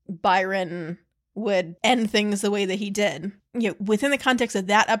Byron would end things the way that he did. Within the context of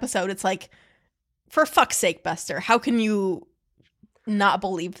that episode, it's like, for fuck's sake, Bester, how can you not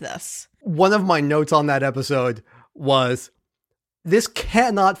believe this? One of my notes on that episode was, this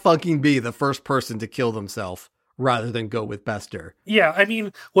cannot fucking be the first person to kill themselves rather than go with Bester. Yeah, I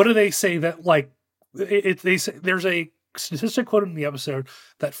mean, what do they say that like they say there's a statistic quoted in the episode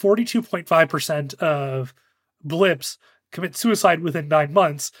that 42.5% of blips commit suicide within 9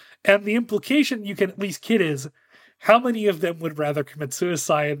 months, and the implication you can at least kid is how many of them would rather commit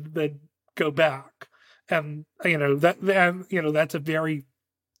suicide than go back, and that's a very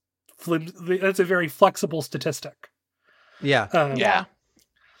flexible statistic. Yeah. Yeah.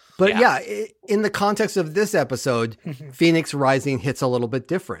 But in the context of this episode, Phoenix Rising hits a little bit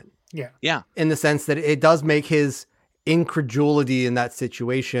different. Yeah. In the sense that it does make his incredulity in that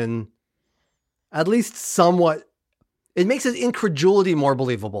situation at least somewhat, it makes his incredulity more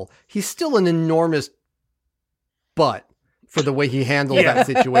believable. He's still an enormous butt for the way he handled that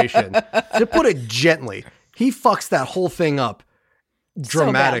situation. To put it gently, he fucks that whole thing up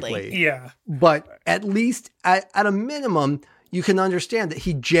dramatically. Yeah. But at least at a minimum, you can understand that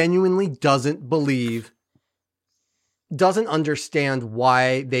he genuinely doesn't understand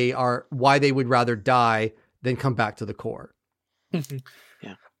why they would rather die than come back to the core.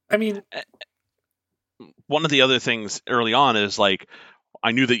 Yeah. I mean, one of the other things early on is like,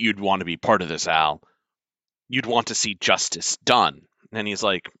 I knew that you'd want to be part of this, Al. You'd want to see justice done. And he's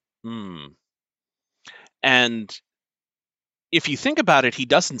like, And if you think about it, he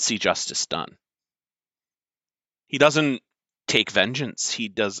doesn't see justice done. He doesn't take vengeance. He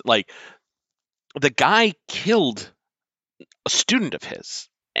does, like, the guy killed a student of his,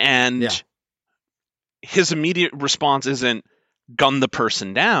 and his immediate response isn't gun the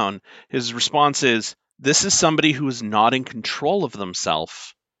person down. His response is, this is somebody who is not in control of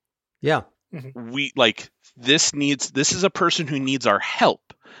themselves. Yeah. We like this is a person who needs our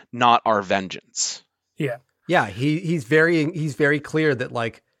help, not our vengeance. Yeah. Yeah, he's very clear that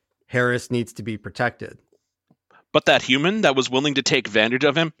like Harris needs to be protected. But that human that was willing to take advantage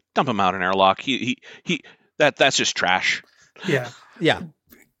of him, dump him out in airlock. That's just trash. Yeah. Yeah.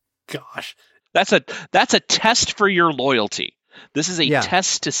 Gosh. That's a test for your loyalty. This is a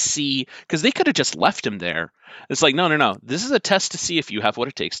test to see, because they could have just left him there. It's like, no. This is a test to see if you have what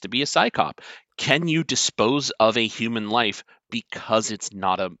it takes to be a psychop. Can you dispose of a human life because it's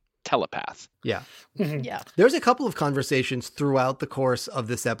not a telepath? Yeah. Yeah. There's a couple of conversations throughout the course of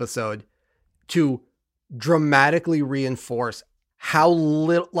this episode to dramatically reinforce how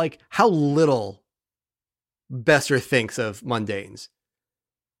little Bester thinks of mundanes.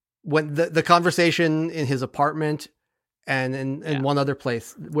 When the conversation in his apartment and in one other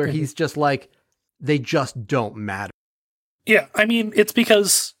place where he's just like, they just don't matter. Yeah, I mean, it's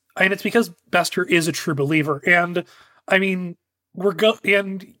because Bester is a true believer, and I mean,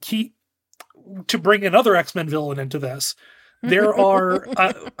 to bring another X-Men villain into this, there are,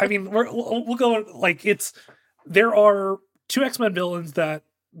 we'll go like there are two X-Men villains that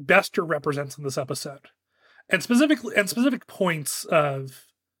Bester represents in this episode, and specific points of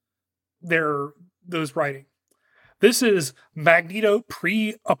those writing. This is Magneto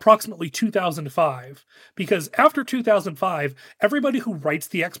approximately 2005, because after 2005, everybody who writes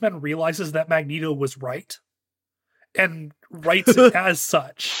the X-Men realizes that Magneto was right and writes it as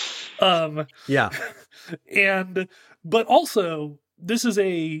such. But also, this is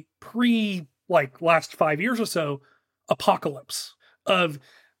a last 5 years or so apocalypse of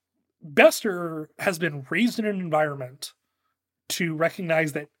Bester has been raised in an environment to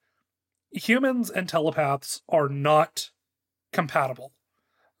recognize that humans and telepaths are not compatible.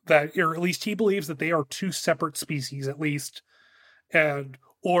 Or at least he believes that they are two separate species, at least,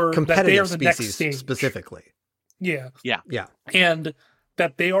 or that they are the next stage. Specifically. Yeah. Yeah. And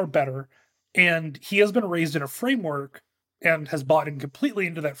that they are better. And he has been raised in a framework and has bought in completely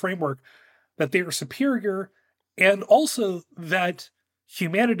into that framework that they are superior, and also that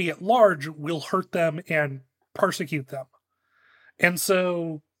humanity at large will hurt them and persecute them. And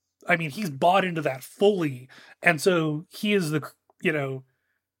so, I mean, he's bought into that fully. And so he is the,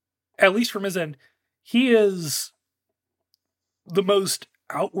 at least from his end, he is the most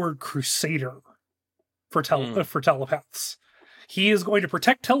outward crusader for telepaths. He is going to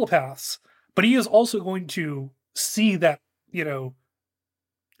protect telepaths, but he is also going to see that,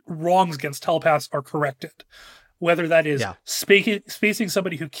 wrongs against telepaths are corrected. Whether that is spacing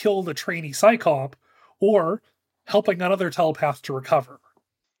somebody who killed a trainee psychop or helping another telepath to recover.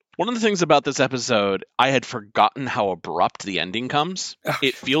 One of the things about this episode, I had forgotten how abrupt the ending comes.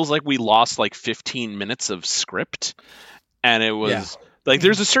 It feels like we lost like 15 minutes of script. And it was like,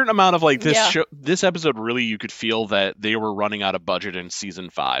 there's a certain amount of like this show, this episode really, you could feel that they were running out of budget in season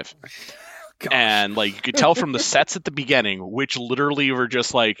 5. Gosh. And like, you could tell from the sets at the beginning, which literally were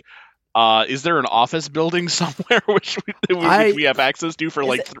just like, is there an office building somewhere which we have access to for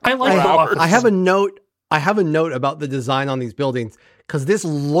like 3 hours? I have a note about the design on these buildings, because this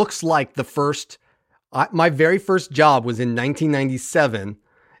looks like the first, my very first job was in 1997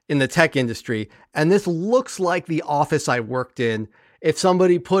 in the tech industry. And this looks like the office I worked in. If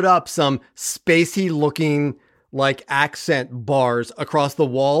somebody put up some spacey looking like accent bars across the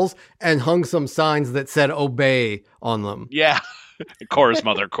walls and hung some signs that said obey on them. Yeah. Core's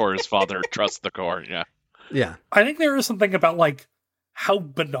mother, Core's father, trust the Core. Yeah. Yeah. I think there is something about like how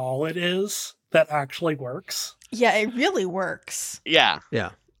banal it is that actually works. Yeah, it really works. Yeah.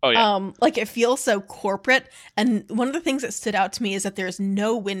 Yeah. Oh yeah. Like it feels so corporate. And one of the things that stood out to me is that there's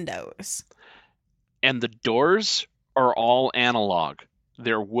no windows. And the doors are all analog.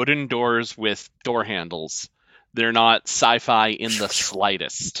 They're wooden doors with door handles. They're not sci-fi in the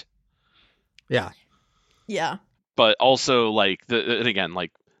slightest. Yeah. Yeah. But also, like, and again,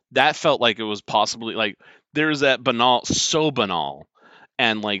 like, that felt like it was possibly, like, there's that so banal,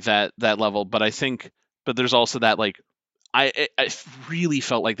 and, like, that level, but there's also that, like, I really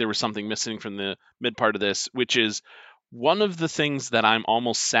felt like there was something missing from the mid part of this, which is one of the things that I'm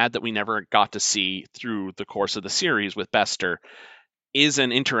almost sad that we never got to see through the course of the series with Bester, is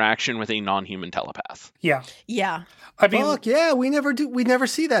an interaction with a non-human telepath. Yeah. Yeah. I mean, Fuck yeah, we never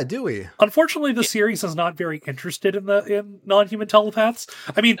see that, do we? Unfortunately, the series is not very interested in non-human telepaths.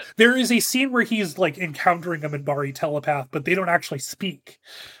 I mean, there is a scene where he's like encountering a Minbari telepath, but they don't actually speak.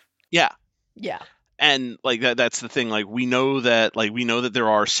 Yeah. Yeah. And like that's the thing. Like we know that there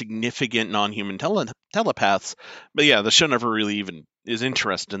are significant non-human telepaths, but yeah, the show never really even is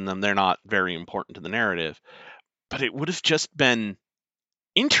interested in them. They're not very important to the narrative. But it would have just been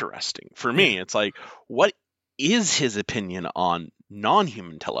interesting for me. It's like, what is his opinion on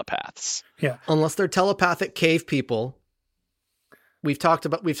non-human telepaths? Yeah. Unless they're telepathic cave people. We've talked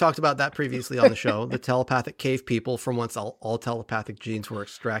about that previously on the show. The telepathic cave people from whence all telepathic genes were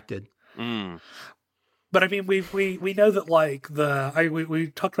extracted. Mm. But I mean, we know that like we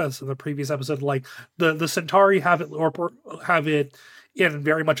talked about this in the previous episode. Like the Centauri have it in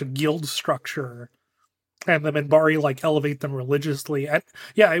very much a guild structure, and the Minbari like elevate them religiously. And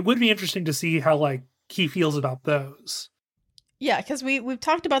yeah, it would be interesting to see how like he feels about those. Yeah, because we've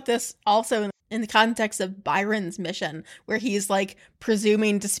talked about this also in the context of Byron's mission, where he's like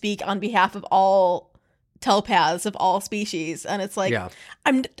presuming to speak on behalf of all telepaths of all species, and it's like,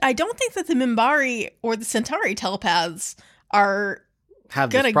 I don't think that the Minbari or the Centauri telepaths have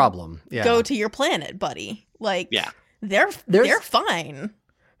this problem. Yeah. Go to your planet, buddy. Like, they're fine.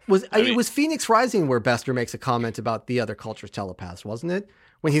 It was Phoenix Rising where Bester makes a comment about the other culture's telepaths, wasn't it?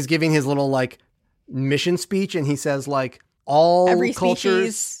 When he's giving his little like mission speech, and he says like every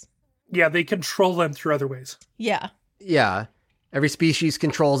cultures, species, they control them through other ways. Yeah. Every species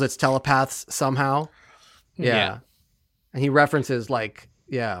controls its telepaths somehow. Yeah. And he references like,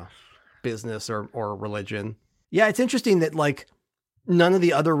 business or religion. Yeah, it's interesting that like none of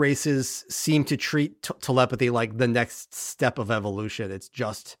the other races seem to treat telepathy like the next step of evolution. It's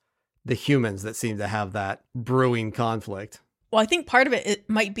just the humans that seem to have that brewing conflict. Well, I think part of it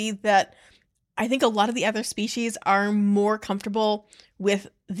might be that I think a lot of the other species are more comfortable with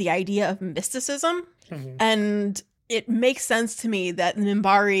the idea of mysticism. Mm-hmm. And it makes sense to me that the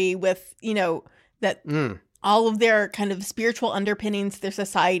Minbari with, all of their kind of spiritual underpinnings to their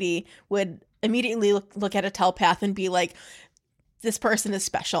society would immediately look at a telepath and be like, this person is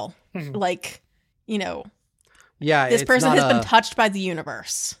special. Mm-hmm. Like, this person has been touched by the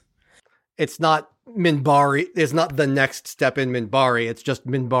universe. It's not Minbari. It's not the next step in Minbari. It's just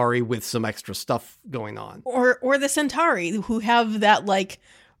Minbari with some extra stuff going on. Or the Centauri, who have that like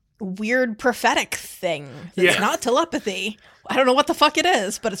weird prophetic thing. It's Yeah. not telepathy. I don't know what the fuck it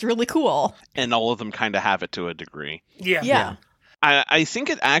is, but it's really cool. And all of them kind of have it to a degree. Yeah. Yeah. I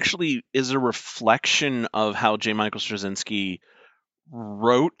think it actually is a reflection of how J. Michael Straczynski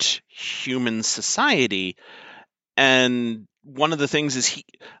wrote Human Society. And one of the things is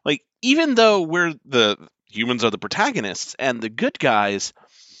even though humans are the protagonists and the good guys,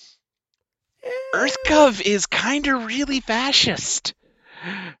 EarthGov is kind of really fascist.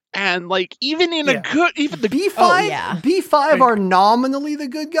 And even in a good, even the B5, B5 are nominally the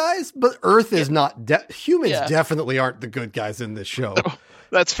good guys, but Earth is not. Humans definitely aren't the good guys in this show.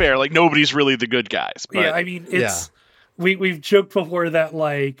 That's fair. Nobody's really the good guys. But, yeah, I mean, we've joked before that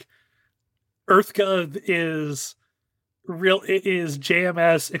EarthGov is real. It is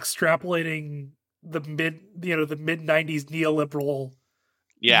JMS extrapolating the mid 90s neoliberal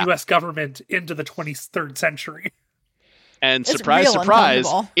U.S. government into the 23rd century. And It's surprise, real surprise,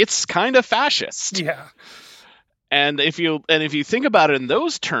 uncomfortable. it's kind of fascist. Yeah. And if you think about it in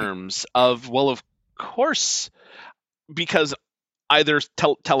those terms of course, because either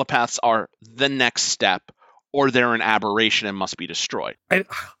telepaths are the next step or they're an aberration and must be destroyed.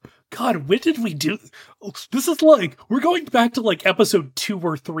 God, when did we do this? Is we're going back to episode 2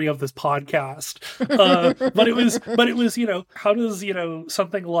 or 3 of this podcast. But it was how does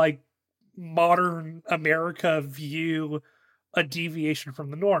something like modern America view a deviation from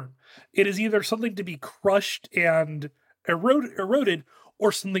the norm? It is either something to be crushed and eroded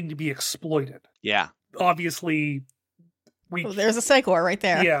or something to be exploited. Yeah. Obviously, there's a Psychor right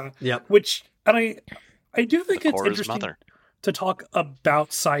there. Yeah. Yep. Which, and I do think it's Korra's interesting mother. to talk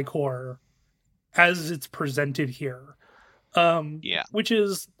about Psychor as it's presented here. Which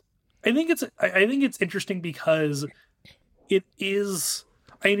is, I think it's interesting because it is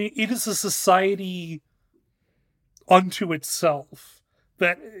a society unto itself.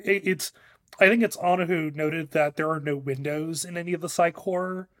 That I think it's Anna who noted that there are no windows in any of the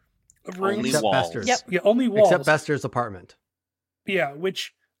Psychor rooms. Only Except walls. Bester's. Yep. Yeah, only walls. Except Bester's apartment. Yeah,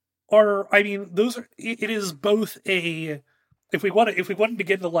 which are, those are, it is both a, if we want to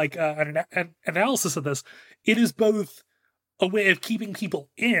get into an analysis of this, it is both a way of keeping people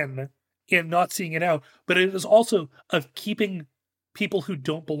in and not seeing it out, but it is also of keeping people who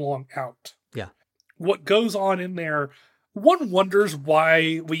don't belong out. Yeah. What goes on in there, one wonders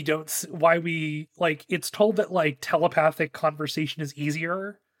why it's told that telepathic conversation is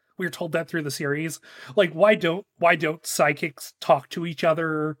easier. We're told that through the series. Why don't psychics talk to each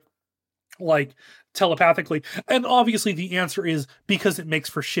other telepathically? And obviously the answer is because it makes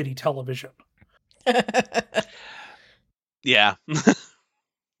for shitty television. Yeah.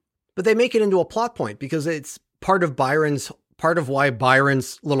 But they make it into a plot point because it's part of why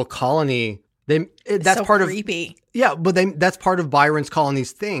Byron's little colony. That's so part creepy. That's part of Byron's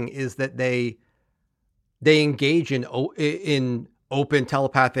colony's thing is that they engage in open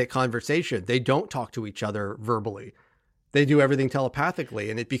telepathic conversation. They don't talk to each other verbally. They do everything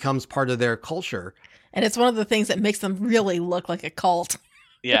telepathically, and it becomes part of their culture. And it's one of the things that makes them really look like a cult.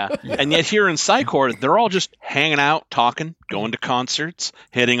 Yeah. And yet here in Psychor, they're all just hanging out, talking, going to concerts,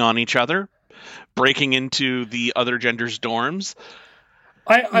 hitting on each other, breaking into the other gender's dorms.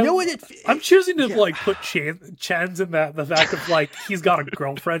 I'm choosing to put Chan's in the fact of he's got a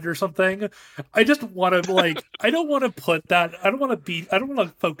girlfriend or something. I just want to I don't want to put that. I don't want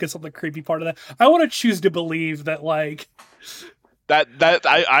to focus on the creepy part of that. I want to choose to believe that that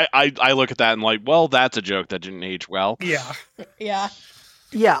I look at that and well, that's a joke that didn't age well. Yeah. Yeah.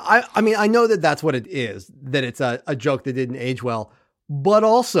 Yeah. I know that's what it is, that it's a joke that didn't age well, but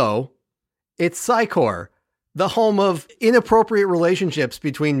also it's Psychor, the home of inappropriate relationships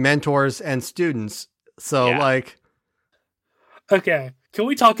between mentors and students. So okay. Can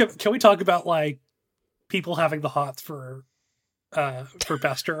we talk about people having the hots for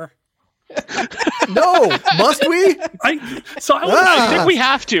Bester? No, must we? I think we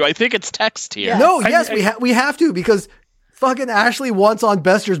have to. I think it's text here. Yeah. No, yes, we have to, because fucking Ashley wants on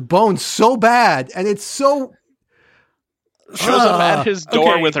Bester's bones so bad, and it's so shows up at his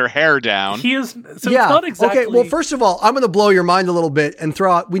door with her hair down. He is it's not exactly. Okay, well, first of all, I'm going to blow your mind a little bit and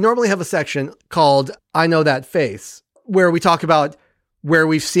throw out. We normally have a section called "I Know That Face," where we talk about where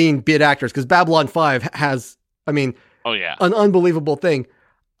we've seen bit actors, because Babylon 5 has, an unbelievable thing.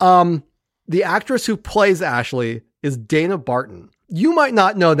 The actress who plays Ashley is Dana Barton. You might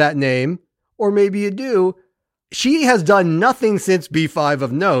not know that name, or maybe you do. She has done nothing since B5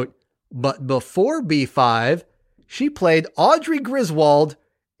 of note, but before B5, she played Audrey Griswold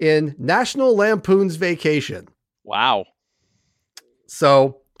in National Lampoon's Vacation. Wow.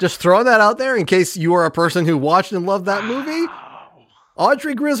 So just throwing that out there in case you are a person who watched and loved that movie.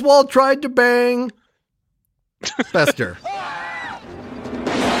 Audrey Griswold tried to bang Bester.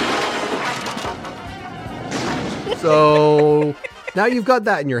 So now you've got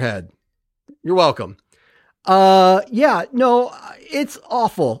that in your head. You're welcome. Yeah, no, it's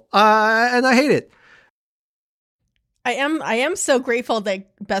awful. And I hate it. I am so grateful that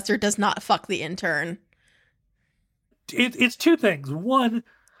Bester does not fuck the intern. It's two things. One,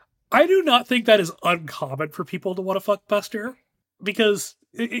 I do not think that is uncommon for people to want to fuck Bester, because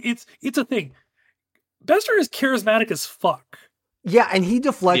it's a thing. Bester is charismatic as fuck. Yeah, and he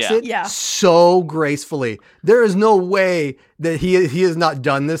deflects it Yeah. so gracefully. There is no way that he has not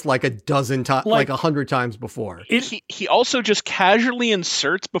done this like a dozen times, like 100 times before. He also just casually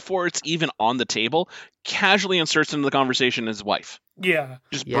inserts, before it's even on the table, casually inserts into the conversation his wife. Yeah.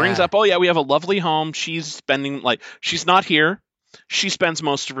 Just brings up, oh yeah, we have a lovely home. She's spending, she's not here. She spends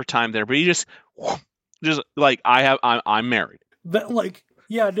most of her time there, but he just like, I'm married. But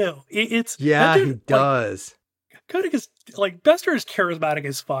yeah, no, it's yeah, he does. Koenig is Bester is charismatic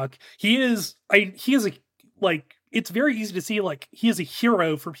as fuck. It's very easy to see he is a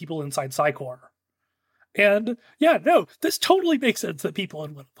hero for people inside Psycor. And yeah, no, this totally makes sense that people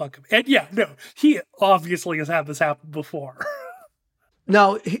would want to fuck him. And yeah, no, he obviously has had this happen before.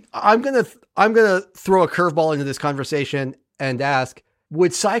 Now, I'm gonna throw a curveball into this conversation and ask: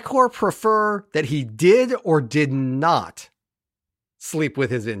 would Psycor prefer that he did or did not sleep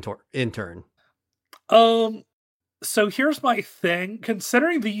with his intern? So here's my thing.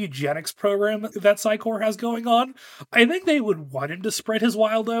 Considering the eugenics program that Psycor has going on, I think they would want him to spread his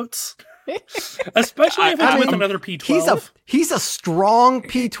wild oats. Especially if it's with another P12. He's a strong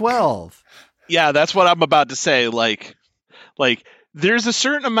P12. Yeah, that's what I'm about to say. Like there's a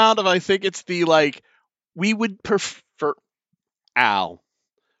certain amount of, I think it's the we would prefer Al.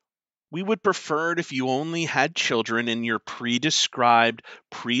 We would prefer it if you only had children in your pre-described,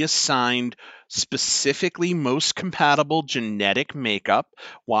 pre-assigned, specifically most compatible genetic makeup.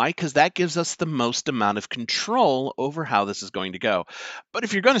 Why? Because that gives us the most amount of control over how this is going to go. But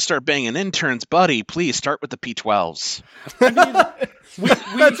if you're going to start banging interns, buddy, please start with the P12s. I mean,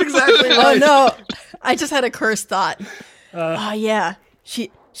 That's exactly right. Oh no, I just had a cursed thought. Oh yeah,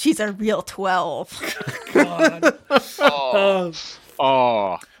 she's a real 12. God.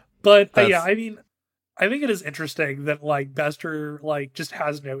 But yeah, I mean, I think it is interesting that Bester just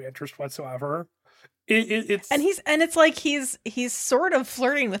has no interest whatsoever. It's he's sort of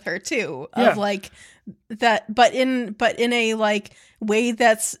flirting with her too, of that, but in a way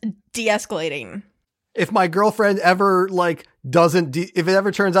that's de-escalating. If my girlfriend ever if it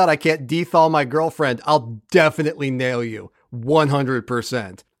ever turns out I can't dethaw my girlfriend, I'll definitely nail you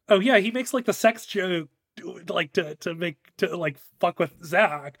 100%. Oh yeah, he makes the sex joke to fuck with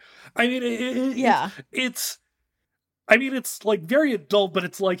Zach. I mean, it's very adult, but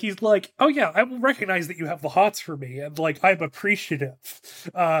it's he's oh yeah, I will recognize that you have the hots for me, and I'm appreciative.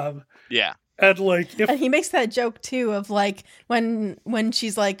 Yeah, and and he makes that joke too of when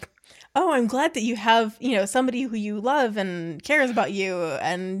she's oh, I'm glad that you have, somebody who you love and cares about you.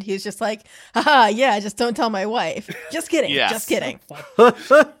 And he's just haha, yeah, just don't tell my wife. Just kidding. Yeah. Just kidding.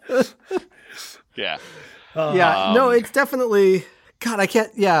 Yeah. Yeah. No, it's definitely, God, I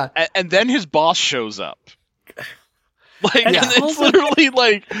can't. Yeah. And then his boss shows up. And it's literally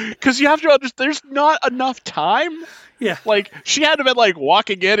because you have to understand, there's not enough time. Yeah. She had to been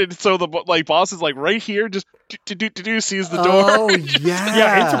walking in, and so the boss is right here, just sees the door. Oh yeah.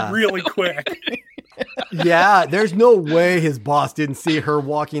 Yeah, it's really quick. Yeah, there's no way his boss didn't see her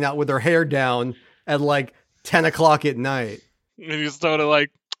walking out with her hair down at 10 o'clock at night. And he's sort of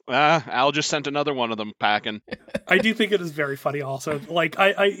Al just sent another one of them packing. I do think it is very funny. Also,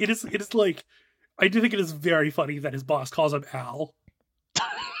 I do think it is very funny that his boss calls him Al.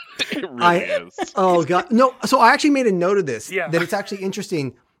 It really is. Oh God, no. So I actually made a note of this. Yeah. That it's actually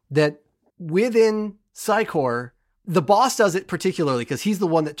interesting that within Psycor, the boss does it particularly because he's the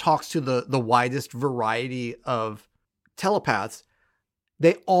one that talks to the widest variety of telepaths.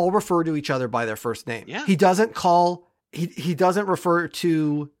 They all refer to each other by their first name. Yeah. He doesn't he doesn't refer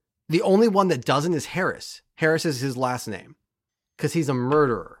to, the only one that doesn't is Harris. Harris is his last name because he's a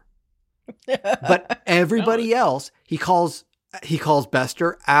murderer. But everybody else, he calls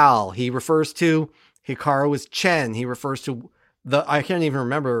Bester Al. He refers to Hikaru as Chen. He refers to I can't even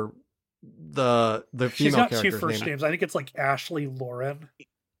remember the female She's got character's two first name. names. I think it's Ashley Lauren.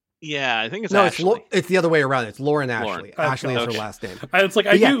 Yeah, I think it's No, Ashley. it's the other way around. It's Lauren Ashley. Lauren. Ashley is her Okay. last name. I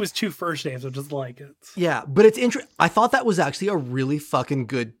knew it was two first names. I'm just it's Yeah, but it's interesting. I thought that was actually a really fucking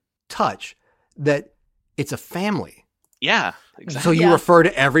good touch, that it's a family. Yeah, exactly. So you refer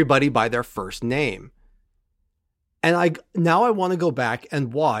to everybody by their first name. And now I want to go back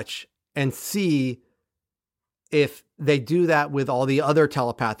and watch and see if they do that with all the other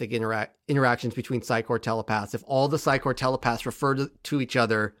telepathic interactions between Psychor telepaths. If all the Psychor telepaths refer to each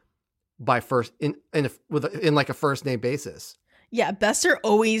other by first in like a first name basis. Yeah, Bester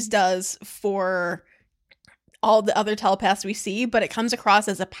always does for all the other telepaths we see, but it comes across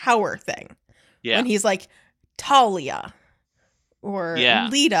as a power thing. Yeah. When he's like Talia or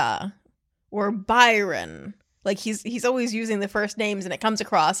Lita or Byron. Like he's always using the first names, and it comes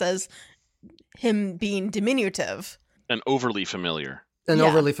across as him being diminutive. And overly familiar.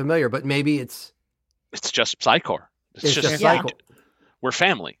 But maybe it's just Psychor. It's just Psychor. We're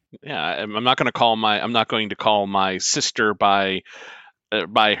family. Yeah, I'm not going to call my sister by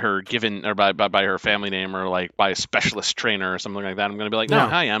her given or by her family name or like by a specialist trainer or something like that. I'm going to be like, no,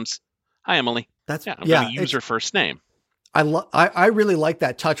 hi Ems, hi Emily. I'm going to use her first name. I really like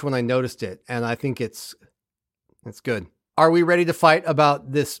that touch when I noticed it, and I think it's good. Are we ready to fight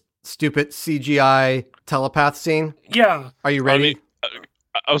about this stupid CGI telepath scene? Yeah. Are you ready?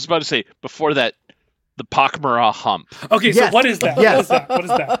 I was about to say before that, the Pakmara hump. Okay, so what is that? Yes. What is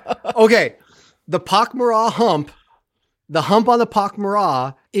that? Okay, the Pakmara hump, the hump on the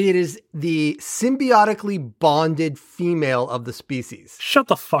Pakmara, it is the symbiotically bonded female of the species. Shut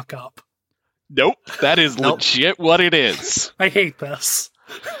the fuck up. Nope, that is legit what it is. I hate this.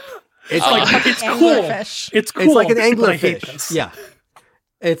 It's it's cool. It's cool. It's like an anglerfish. I hate this.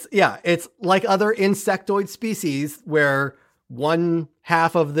 Yeah. It's like other insectoid species where one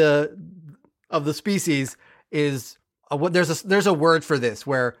half of the species is there's a word for this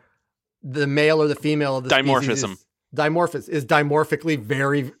where the male or the female of the dimorphism. Species is dimorphically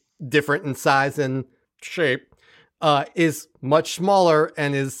very different in size and shape, is much smaller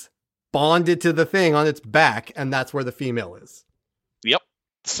and is bonded to the thing on its back, and that's where the female is. Yep.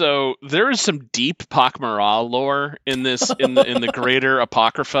 So there is some deep Pakmara lore in this in the greater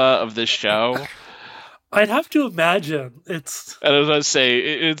apocrypha of this show. I'd have to imagine it's. And as I say,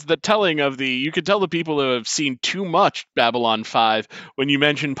 it's the telling of the. You can tell the people who have seen too much Babylon 5 when you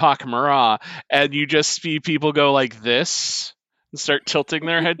mention Pakmara, and you just see people go like this and start tilting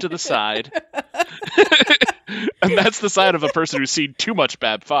their head to the side. And that's the side of a person who's seen too much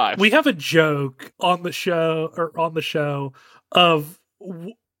Bab 5. We have a joke on the show of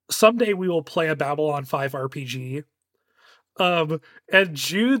someday we will play a Babylon 5 RPG. And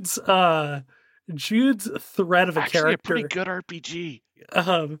Jude's thread of a Actually, character, a pretty good RPG.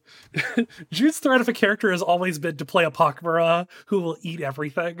 Jude's thread of a character has always been to play a Pakmara who will eat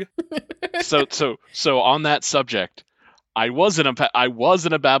everything. So on that subject, I was in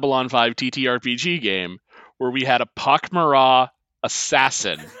a Babylon 5 TTRPG game where we had a Pakmara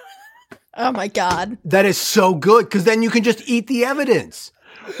assassin. Oh my god. That is so good, because then you can just eat the evidence.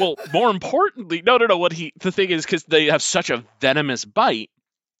 Well, more importantly, no. The thing is, because they have such a venomous bite,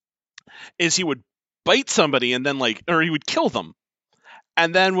 is he would bite somebody and then or he would kill them,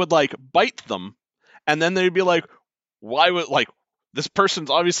 and then would bite them, and then they'd be like, why would this person's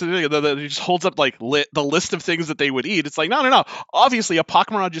obviously he just holds up the list of things that they would eat. It's like no. Obviously, a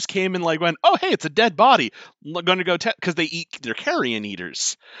Pakmara just came and went, oh hey, it's a dead body. I'm going to go because they're carrion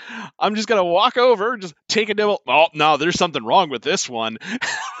eaters. I'm just gonna walk over, just take a nibble. Oh no, there's something wrong with this one, and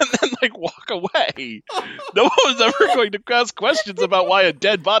then walk away. No one's ever going to ask questions about why a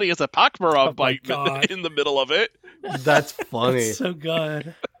dead body has a Pakmara bite in the middle of it. That's funny. That's so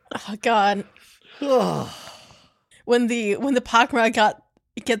good. Oh god. When the Pakmara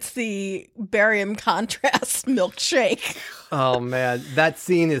gets the barium contrast milkshake. Oh man, that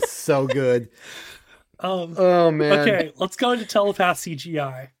scene is so good. Oh man. Okay, let's go into telepath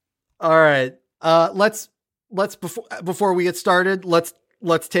CGI. All right. Let's before we get started, let's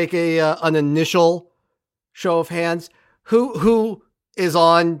take an initial show of hands. Who is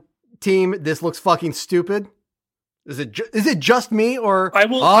on team this looks fucking stupid? Is it just me or I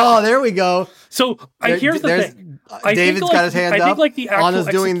will? There we go. So here's the thing. David's got his hand up. Anna's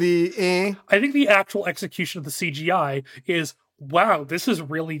doing the. I think the actual execution of the CGI is wow. This is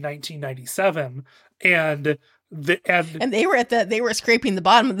really 1997, and they were scraping the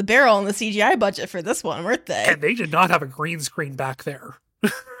bottom of the barrel on the CGI budget for this one, weren't they? And they did not have a green screen back there.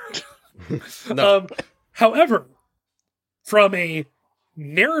 No. However, from a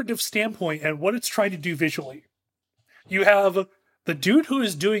narrative standpoint and what it's trying to do visually. You have the dude who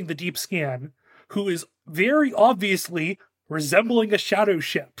is doing the deep scan, who is very obviously resembling a shadow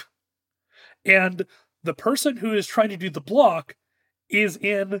ship. And the person who is trying to do the block is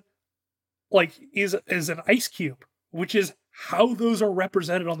an ice cube, which is how those are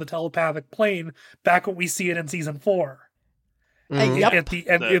represented on the telepathic plane back when we see it in season 4. Yep. at the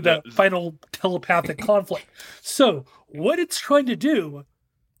end in the final telepathic conflict. So what it's trying to do,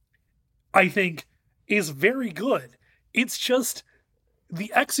 I think, is very good. It's just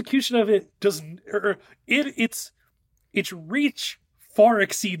the execution of it doesn't. Its reach far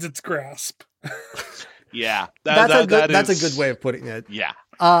exceeds its grasp. Yeah, That's a good way of putting it. Yeah.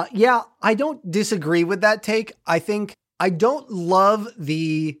 Yeah, I don't disagree with that take. I think I don't love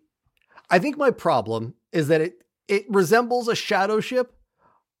I think my problem is that it resembles a shadow ship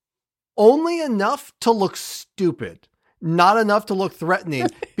only enough to look stupid, not enough to look threatening,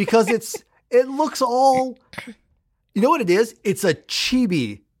 because it looks all, you know what it is? It's a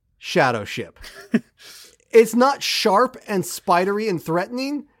chibi shadow ship. It's not sharp and spidery and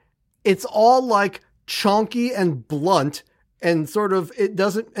threatening. It's all like chunky and blunt and sort of, it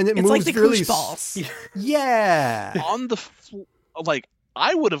doesn't, and it It's moves like the really koosh balls. Yeah. On the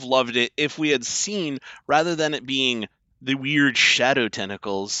I would have loved it if we had seen, rather than it being the weird shadow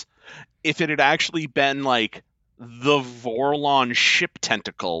tentacles, if it had actually been like the Vorlon ship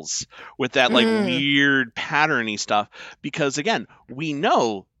tentacles with that like weird patterny stuff. Because again, we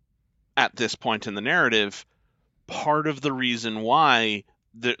know at this point in the narrative, part of the reason why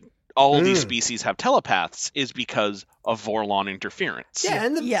all of these species have telepaths is because of Vorlon interference. Yeah,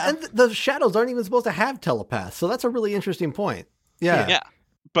 and the shadows aren't even supposed to have telepaths, so that's a really interesting point. Yeah.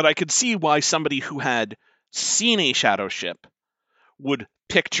 But I could see why somebody who had seen a shadow ship would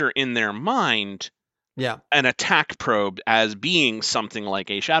picture in their mind an attack probe as being something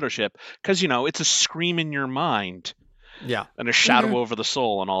like a shadow ship, because, it's a scream in your mind. Yeah. And a shadow over the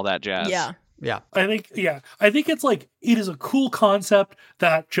soul and all that jazz. Yeah. Yeah. I think it's like, it is a cool concept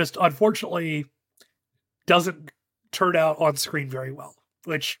that just unfortunately doesn't turn out on screen very well,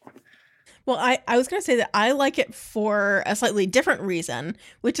 which... Well, I was going to say that I like it for a slightly different reason,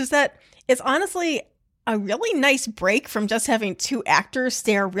 which is that it's honestly a really nice break from just having two actors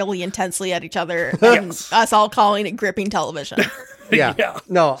stare really intensely at each other and us all calling it gripping television. Yeah.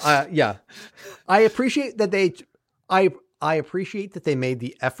 No, yeah. I appreciate that I appreciate that they made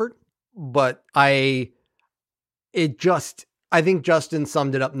the effort, but I think Justin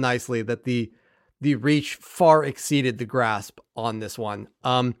summed it up nicely that the reach far exceeded the grasp on this one.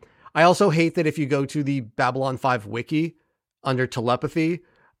 I also hate that if you go to the Babylon 5 wiki under telepathy,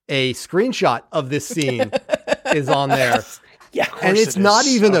 a screenshot of this scene is on there. Yeah, and it's not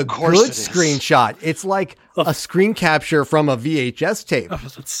even a good screenshot. It's like a screen capture from a VHS tape. Oh,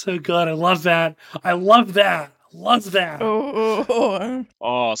 that's so good. I love that. Love that.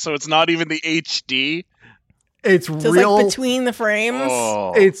 Oh, so it's not even the HD? It's so real. It's like between the frames.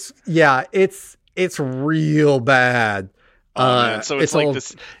 Oh. It's real bad. So it's like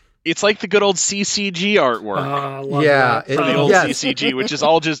this. It's like the good old CCG artwork. The old CCG, which is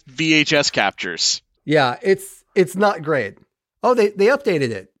all just VHS captures. Yeah, it's not great. Oh, they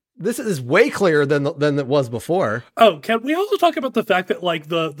updated it. This is way clearer than it was before. Oh, can we also talk about the fact that like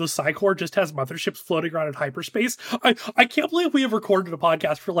the Psychor just has motherships floating around in hyperspace? I can't believe we have recorded a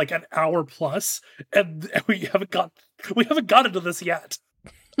podcast for like an hour plus and we haven't got into this yet.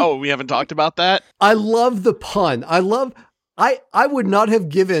 Oh, we haven't talked about that? I love the pun. I would not have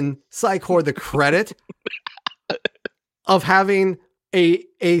given Psychor the credit of having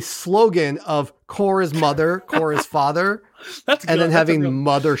a slogan of core is mother, core is father, That's good. And then having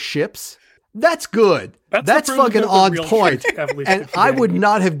mother ships. That's good. That's fucking on point. And I would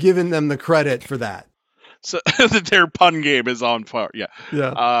not have given them the credit for that. So their pun game is on par. Yeah.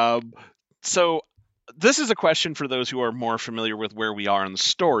 Yeah. So this is a question for those who are more familiar with where we are in the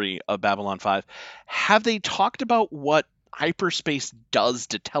story of Babylon 5. Have they talked about what hyperspace does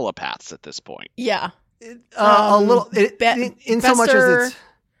to telepaths at this point? Yeah. A little, in so much as it's...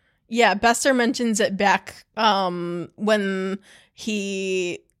 Yeah, Bester mentions it back when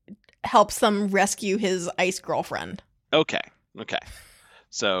he helps them rescue his ice girlfriend. Okay.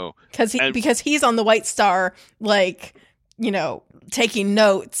 So... Because he's on the White Star, like, taking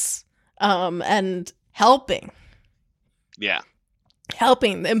notes and helping. Yeah.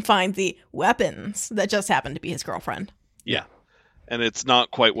 Helping them find the weapons that just happen to be his girlfriend. Yeah. And it's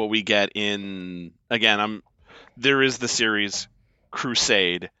not quite what we get in... Again, there is the series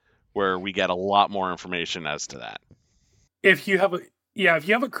Crusade, where we get a lot more information as to that. If you have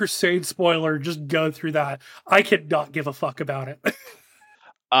a Crusade spoiler, just go through that. I could not give a fuck about it.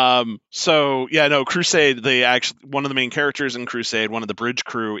 Crusade, one of the main characters in Crusade, one of the bridge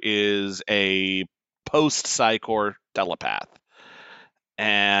crew, is a post-Psychor telepath.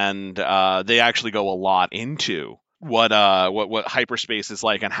 And they actually go a lot into what hyperspace is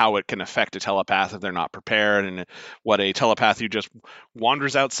like and how it can affect a telepath if they're not prepared, and what a telepath who just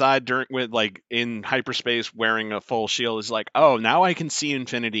wanders outside in hyperspace wearing a full shield is like, oh, now I can see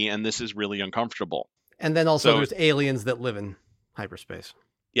infinity and this is really uncomfortable. And then also So- there's aliens that live in hyperspace.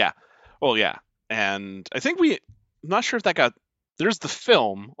 Yeah. Well, yeah. And I think I'm not sure if there's the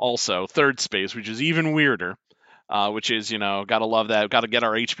film also, Third Space, which is even weirder, which is, gotta love that. Gotta get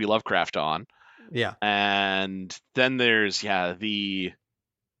our H.P. Lovecraft on. Yeah. And then there's,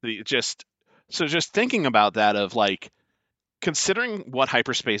 just thinking about that of like, considering what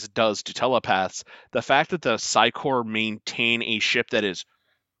hyperspace does to telepaths, the fact that the Psychor maintain a ship that is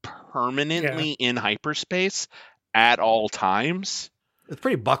permanently in hyperspace at all times. It's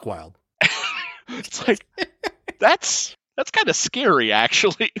pretty buck wild. It's like, that's kind of scary,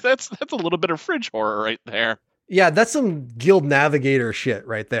 actually. That's a little bit of fridge horror right there. Yeah, that's some Guild Navigator shit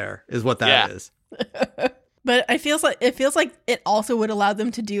right there, is what that is. But it feels like it also would allow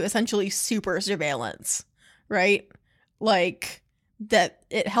them to do essentially super surveillance, right? Like that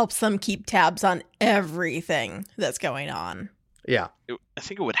it helps them keep tabs on everything that's going on. Yeah. I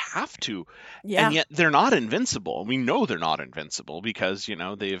think it would have to. Yeah. And yet they're not invincible. We know they're not invincible because,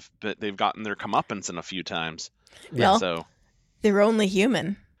 they've gotten their comeuppance in a few times. Well, So they're only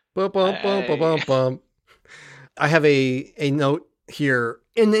human. Bum, bum, bum, bum, bum, bum. I have a note here,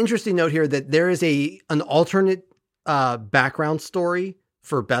 an interesting note here, that there is an alternate background story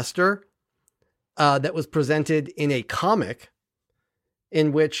for Bester that was presented in a comic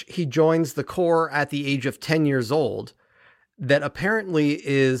in which he joins the Corps at the age of 10 years old, that apparently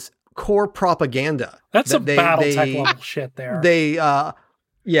is core propaganda. That's that some Battletech level shit there.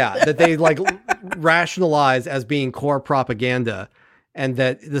 That they like rationalize as being core propaganda, and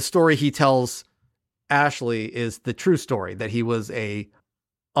that the story he tells Ashley is the true story, that he was an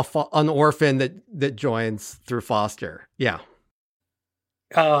orphan that joins through foster. Yeah.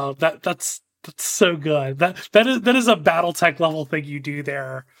 That's so good. That is a Battletech level thing you do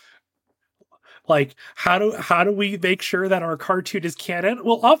there. Like, how do we make sure that our cartoon is canon?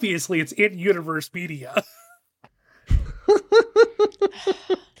 Well, obviously it's in universe media.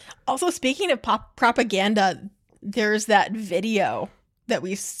 Also, speaking of propaganda, there's that video that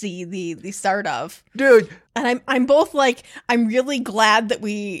we see the start of. Dude. And I'm both like, I'm really glad that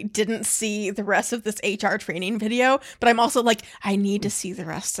we didn't see the rest of this HR training video, but I'm also like, I need to see the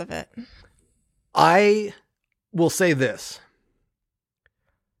rest of it. I will say this.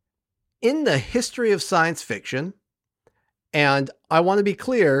 In the history of science fiction, and I want to be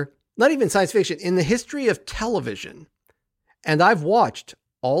clear, not even science fiction, in the history of television, and I've watched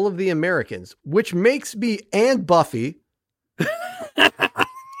all of the Americans, which makes me, and Buffy,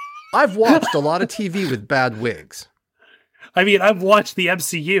 I've watched a lot of TV with bad wigs. I mean, I've watched the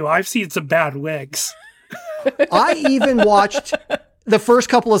MCU. I've seen some bad wigs. I even watched the first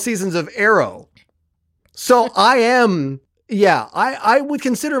couple of seasons of Arrow. So I would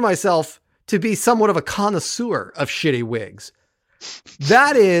consider myself to be somewhat of a connoisseur of shitty wigs.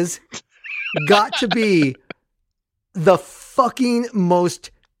 That is got to be the fucking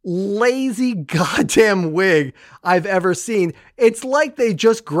most lazy goddamn wig I've ever seen. It's like they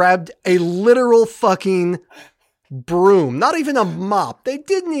just grabbed a literal fucking broom, not even a mop. They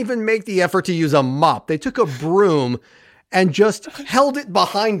didn't even make the effort to use a mop. They took a broom and just held it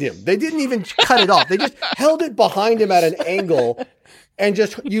behind him. They didn't even cut it off. They just held it behind him at an angle and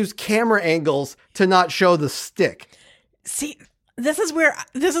just used camera angles to not show the stick. See, this is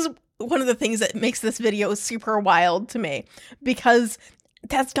one of the things that makes this video super wild to me, because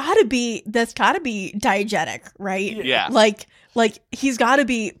that's gotta be diegetic, right? Yeah. Like he's gotta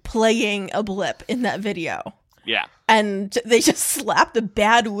be playing a blip in that video. Yeah. And they just slapped a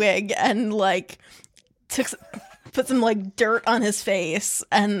bad wig and like put some like dirt on his face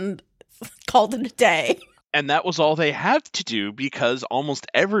and called it a day. And that was all they had to do, because almost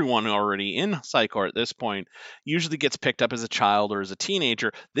everyone already in Psychor at this point usually gets picked up as a child or as a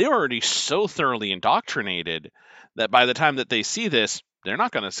teenager. They're already so thoroughly indoctrinated that by the time that they see this, they're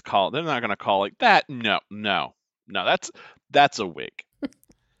not going to call like that. No, that's a wig.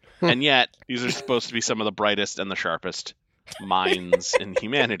 And yet these are supposed to be some of the brightest and the sharpest minds in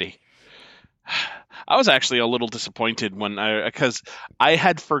humanity. I was actually a little disappointed because I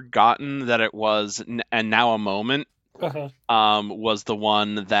had forgotten that it was And Now a Moment was the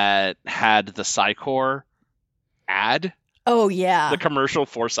one that had the Psychor ad. Oh yeah, the commercial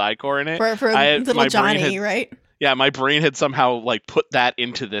for Psychor in it for little Johnny, right? Yeah, my brain had somehow like put that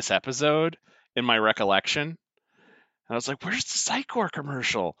into this episode in my recollection, and I was like, "Where's the Psychor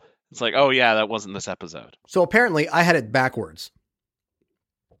commercial?" It's like, "Oh yeah, that wasn't this episode." So apparently, I had it backwards.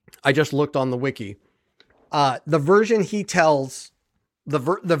 I just looked on the wiki. The version he tells, the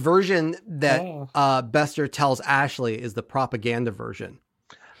version that Bester tells Ashley is the propaganda version.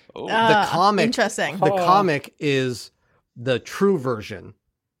 Oh, The comic, interesting. The comic is the true version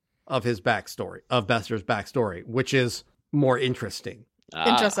of his backstory, of Bester's backstory, which is more interesting.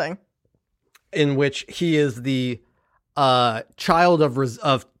 Interesting. In which he is the child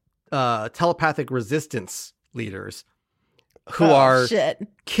of telepathic resistance leaders who are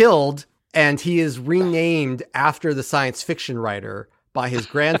killed, and he is renamed after the science fiction writer by his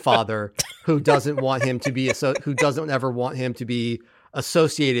grandfather, who doesn't want him to be who doesn't ever want him to be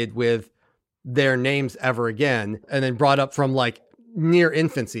associated with their names ever again, and then brought up from like near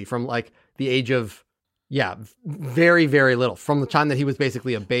infancy, from like the age of very, very little, from the time that he was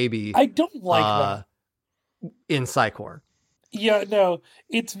basically a baby. I don't like that in Psychor. Yeah, no,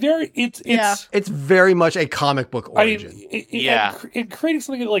 it's very it's very much a comic book origin. And creating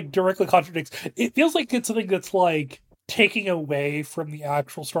something that like directly contradicts. It feels like it's something that's like taking away from the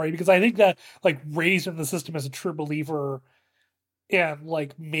actual story, because I think that like raised in the system as a true believer and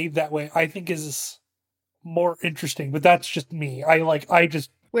like made that way, I think is more interesting. But that's just me.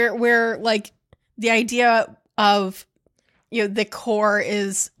 We're like the idea of, you know, the core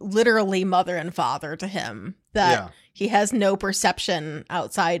is literally mother and father to him, that he has no perception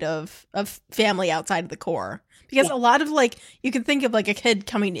outside of family outside of the core. Because a lot of like, you can think of like a kid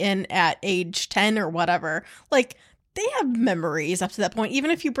coming in at age 10 or whatever, like they have memories up to that point.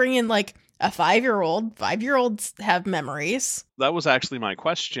 Even if you bring in like a 5-year-olds have memories. That was actually my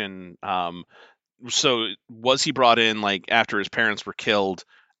question. So was he brought in like after his parents were killed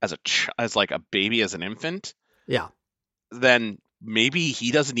as like a baby, as an infant? Yeah. Then maybe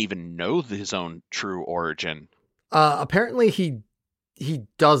he doesn't even know his own true origin. Apparently he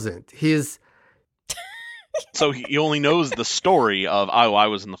doesn't. So he only knows the story of, I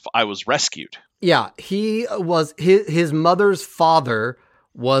was rescued. Yeah, he was his mother's father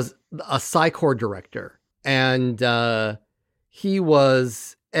was a Psychor director, and who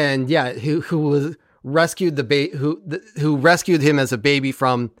was rescued who rescued him as a baby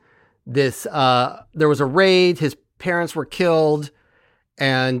from this. There was a raid. His parents were killed,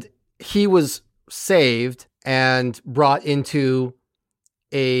 and he was saved and brought into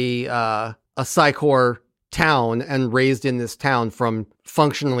a Psychor town and raised in this town from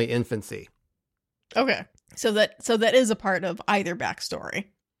functionally infancy. Okay, so that is a part of either backstory.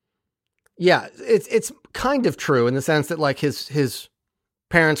 Yeah, it's kind of true in the sense that like his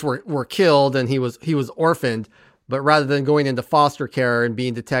parents were killed and he was orphaned, but rather than going into foster care and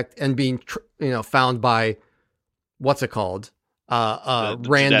being found by what's it called,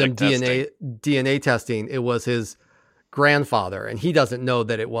 random DNA testing, it was his grandfather, and he doesn't know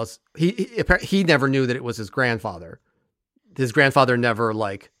that it was he never knew that it was his grandfather. His grandfather never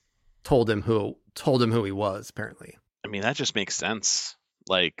like told him who he was, apparently. I mean, that just makes sense.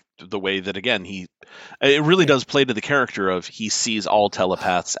 Like the way that, again, it really does play to the character of he sees all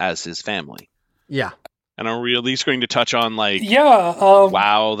telepaths as his family. Yeah. And are we at least going to touch on like,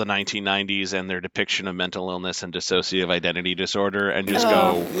 wow, the 1990s and their depiction of mental illness and dissociative identity disorder, and just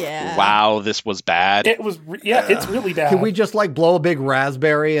wow, this was bad. It was, it's really bad. Can we just like blow a big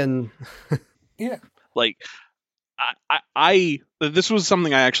raspberry and like, I this was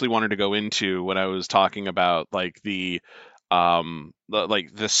something I actually wanted to go into when I was talking about like the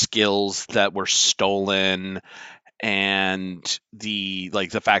skills that were stolen, and the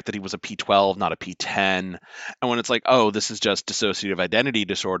fact that he was a P12, not a P10. And when it's like, oh, this is just dissociative identity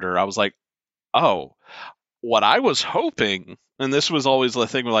disorder, I was like, oh, what I was hoping, and this was always the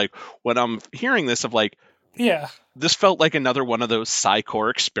thing, like when I'm hearing this of like, this felt like another one of those Psychor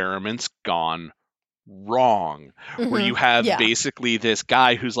experiments gone wrong, where you have basically this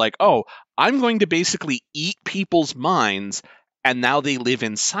guy who's like, oh, I'm going to basically eat people's minds, and now they live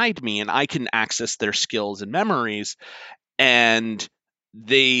inside me and I can access their skills and memories. And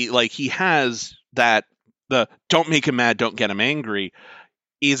he has that, the don't make him mad, don't get him angry,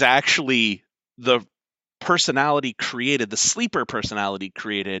 is actually the personality created, the sleeper personality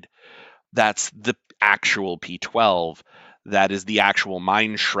created, that's the actual P12. That is the actual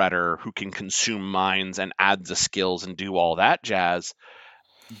mind shredder who can consume minds and add the skills and do all that jazz.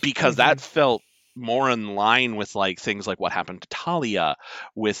 Because that felt more in line with like things like what happened to Talia,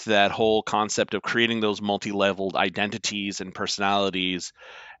 with that whole concept of creating those multi-leveled identities and personalities.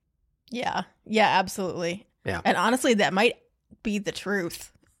 Yeah, absolutely. Yeah. And honestly, that might be the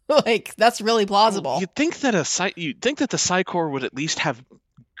truth. Like, that's really plausible. You'd think that the Psychor would at least have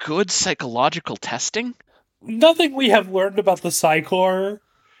good psychological testing. Nothing we have learned about the Psychor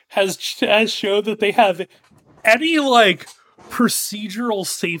has showed that they have any like procedural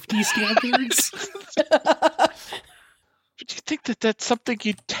safety standards. But you think that that's something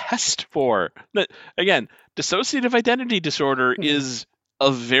you test for? Again, dissociative identity disorder is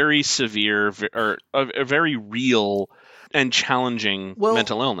a very severe or a very real and challenging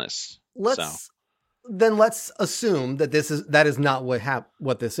mental illness. Let's assume that that is not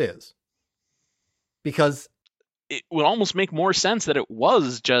what this is, because it would almost make more sense that it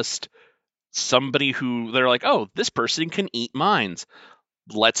was just somebody who they're like, oh, this person can eat minds.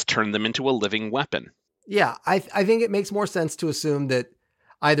 Let's turn them into a living weapon. Yeah, I think it makes more sense to assume that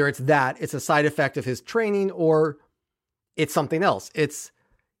either it's a side effect of his training, or it's something else.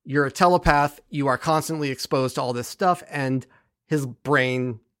 You're a telepath, you are constantly exposed to all this stuff, and his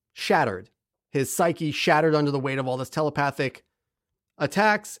brain shattered. His psyche shattered under the weight of all this telepathic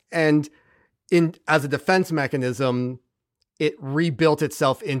attacks, and as a defense mechanism, it rebuilt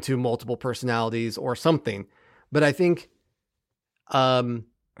itself into multiple personalities or something. But I think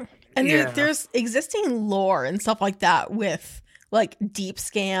there's existing lore and stuff like that with like deep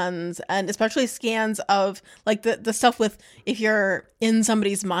scans, and especially scans of like the stuff with if you're in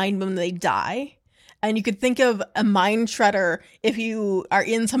somebody's mind when they die. And you could think of a mind shredder if you are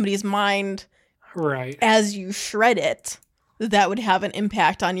in somebody's mind right as you shred it, that would have an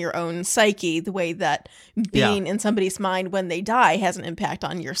impact on your own psyche, the way that being in somebody's mind when they die has an impact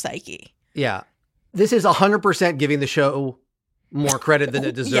on your psyche. Yeah. This is 100% giving the show more credit than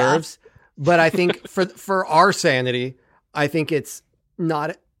it deserves. But I think for our sanity, I think it's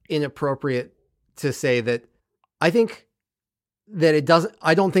not inappropriate to say that I think that it doesn't,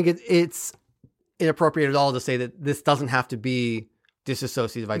 I don't think it's inappropriate at all to say that this doesn't have to be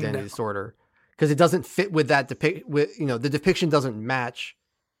dissociative identity disorder, because it doesn't fit with that the depiction doesn't match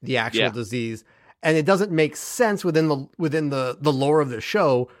the actual disease, and it doesn't make sense within the lore of the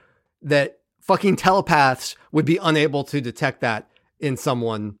show that fucking telepaths would be unable to detect that in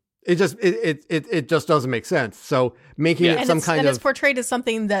someone. It just doesn't make sense. So making it some kind of... And it's portrayed as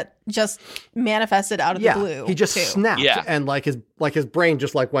something that just manifested out of the blue. He just snapped, and like his brain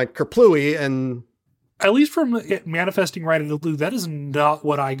just like went kerplooey, and... At least from it manifesting right in the blue, that is not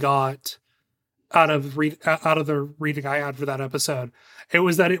what I got out of the reading I had for that episode. It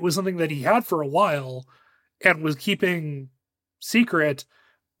was that it was something that he had for a while and was keeping secret,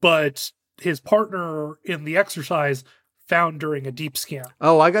 but his partner in the exercise found during a deep scan.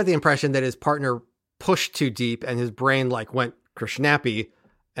 Oh, I got the impression that his partner pushed too deep and his brain like went kersnappy,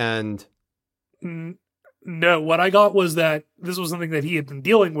 and... No, what I got was that this was something that he had been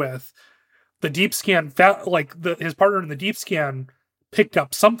dealing with. The deep scan, his partner in the deep scan picked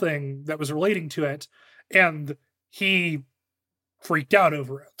up something that was relating to it, and he freaked out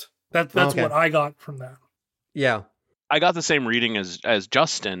over it. That's what I got from that. Yeah. I got the same reading as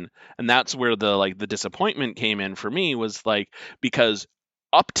Justin, and that's where the disappointment came in for me, was like, because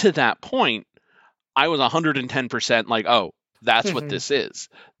up to that point, I was 110% like, oh, that's what this is.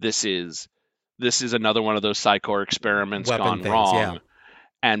 This is another one of those Psychor experiments gone wrong. Yeah.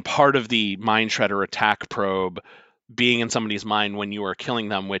 And part of the mind shredder attack probe being in somebody's mind when you are killing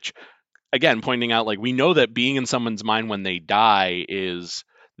them, which, again, pointing out, like, we know that being in someone's mind when they die is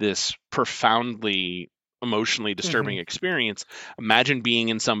this profoundly emotionally disturbing experience. Imagine being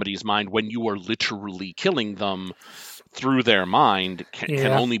in somebody's mind when you are literally killing them through their mind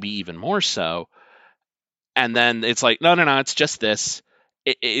can only be even more so. And then it's like, no, it's just this.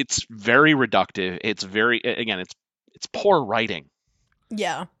 It's very reductive. It's very, again, it's poor writing.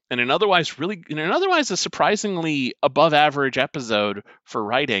 Yeah. And in otherwise a surprisingly above average episode for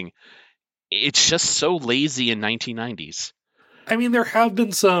writing, it's just so lazy in 1990s. I mean, there have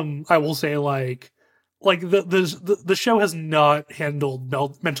been some, I will say, like the show has not handled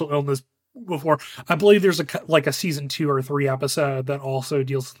mental illness before. I believe there's a season 2 or 3 episode that also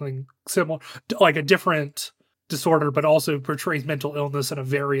deals with something similar, like a different disorder, but also portrays mental illness in a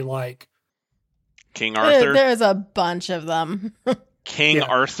very like King Arthur. There's a bunch of them. King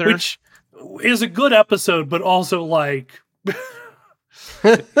Arthur, which is a good episode, but also like,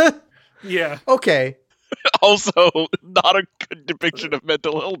 yeah, okay. Also, not a good depiction of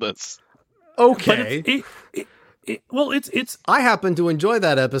mental illness. Okay. It's. I happen to enjoy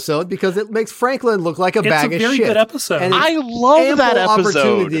that episode because it makes Franklin look like a bag of shit. It's a very good episode. And I love that episode.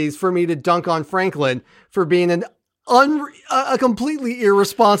 Opportunities for me to dunk on Franklin for being a completely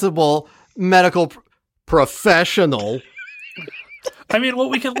irresponsible medical professional. I mean, what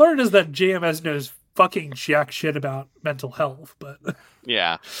we can learn is that JMS knows fucking jack shit about mental health, but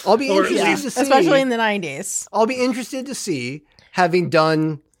yeah, I'll be interested to see, especially in the 90s. I'll be interested to see, having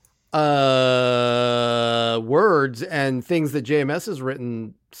done words and things that JMS has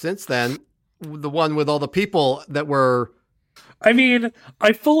written since then, the one with all the people that were I mean,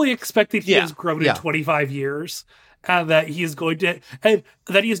 I fully expect that he Yeah, has grown yeah. in 25 years, and that he is going to, and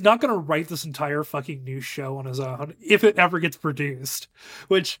that he is not going to write this entire fucking new show on his own if it ever gets produced.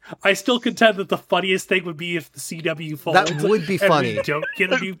 Which I still contend that the funniest thing would be if the CW folds. That would be and funny. we don't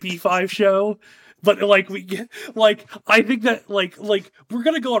get a new B5 show. But like we get, like I think that like we're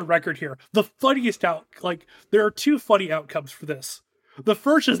gonna go on record here. The funniest there are two funny outcomes for this. The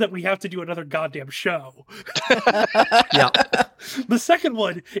first is that we have to do another goddamn show. Yeah. The second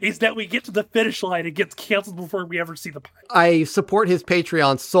one is that we get to the finish line and gets canceled before we ever see the pilot. I support his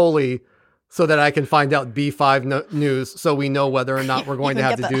Patreon solely so that I can find out B5 news, so we know whether or not we're going to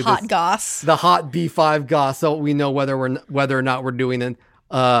have to do hot this. goss. The hot B5 goss, so we know whether or not we're doing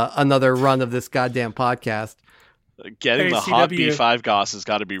another run of this goddamn podcast. Getting Hey, the hot CW. B5 goss has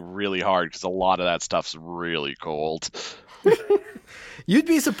got to be really hard because a lot of that stuff's really cold. You'd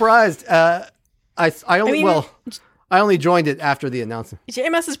be surprised. I only joined it after the announcement.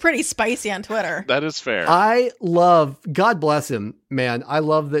 JMS is pretty spicy on Twitter. That is fair. God bless him, man. I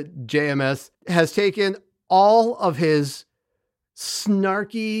love that JMS has taken all of his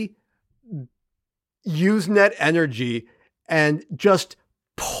snarky Usenet energy and just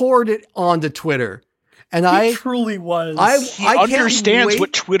poured it onto Twitter. And He truly was. He I can't understands wait-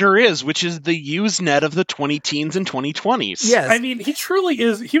 what Twitter is, which is the Usenet of the 2010s and 2020s. Yes. I mean, he truly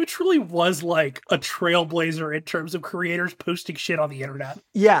was like a trailblazer in terms of creators posting shit on the internet.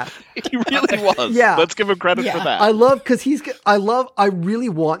 Yeah. He really was. Yeah. Let's give him credit Yeah. for that. I love, because I really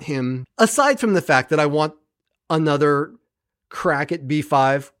want him, aside from the fact that I want another crack at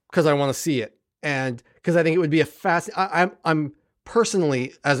B5, because I want to see it. And because I think it would be I'm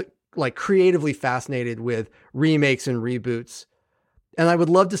personally, as like creatively fascinated with remakes and reboots. And I would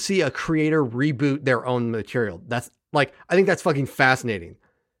love to see a creator reboot their own material. I think that's fucking fascinating.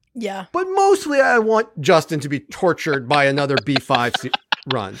 Yeah. But mostly I want Justin to be tortured by another B5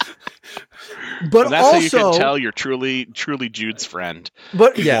 run. But And that's also, how you can tell you're truly Jude's friend.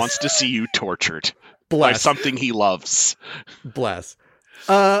 but He yes, wants to see you tortured by bless, something he loves. bless.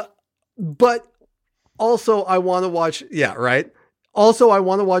 But also I want to watch, yeah, right. Also, I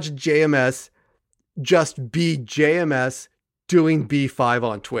want to watch JMS just be JMS doing B5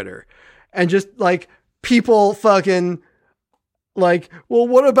 on Twitter. And just like people fucking like, well,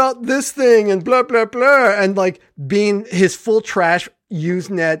 what about this thing? And blah, blah, blah. And like being his full trash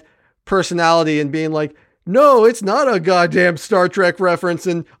Usenet personality and being like, no, it's not a goddamn Star Trek reference.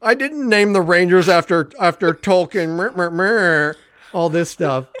 And I didn't name the Rangers after Tolkien. Mer, mer, mer. All this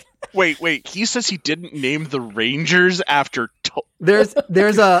stuff. Wait. He says he didn't name the Rangers after. There's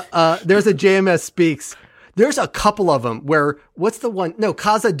a JMS Speaks. There's a couple of them where what's the one? No,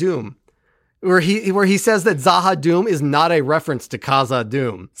 Kaza Doom, where he says that Zaha Doom is not a reference to Kaza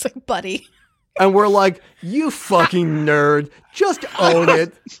Doom, It's like, buddy. and we're like, you fucking nerd, just own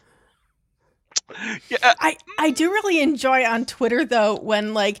it. Yeah, I do really enjoy on Twitter though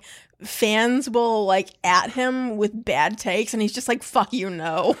when like fans will like at him with bad takes and he's just like, fuck you,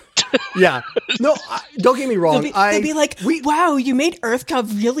 no. Yeah, no, don't get me wrong. They'll be like, wow, you made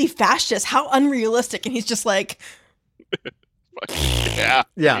EarthGov really fascist. How unrealistic. And he's just like,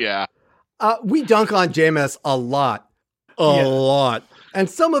 yeah. We dunk on JMS a lot, and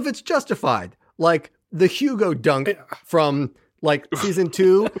some of it's justified, like the Hugo dunk from like season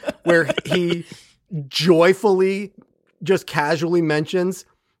 2, where he joyfully just casually mentions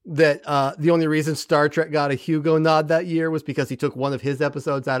that the only reason Star Trek got a Hugo nod that year was because he took one of his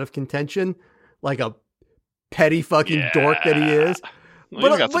episodes out of contention, like a petty fucking dork that he is. Well,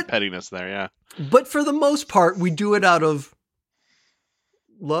 he's got some pettiness there, yeah. But for the most part, we do it out of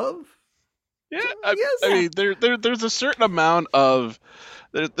love. Yeah, Yes. I mean, there's a certain amount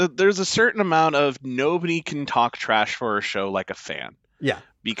of nobody can talk trash for a show like a fan. Yeah.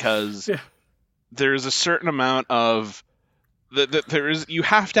 Because there's a certain amount of you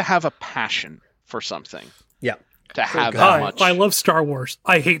have to have a passion for something. Yeah. To have God. that much. I love Star Wars.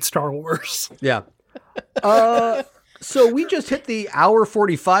 I hate Star Wars. Yeah. So we just hit the hour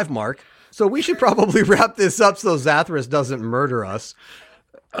 45 mark. So we should probably wrap this up so Zathras doesn't murder us.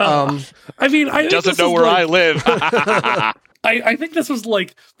 I mean, I think doesn't this know is where like- I live. I think this is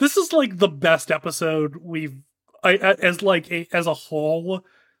like the best episode as a whole.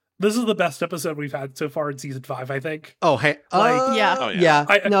 This is the best episode we've had so far in season 5. I think. Oh, hey. Yeah. Oh, yeah.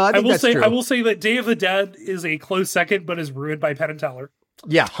 Yeah. No, I think that's true. I will say that Day of the Dead is a close second, but is ruined by Penn and Teller.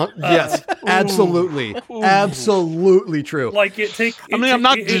 Yeah. Yes. Absolutely. Absolutely true. Like it take. I mean, I'm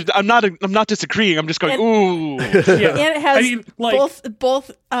not disagreeing. I'm just going, ooh. Yeah. And it has I mean, like,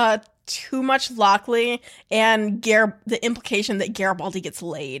 both too much Lockley and the implication that Garibaldi gets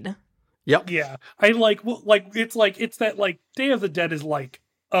laid. Yep. Yeah. I it's that like Day of the Dead is like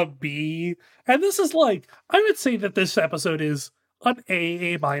a B. And this is like, I would say that this episode is an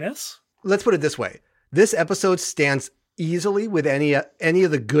A minus. Let's put it this way. This episode stands easily with any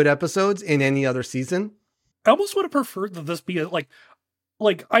of the good episodes in any other season. I almost would have preferred that this be I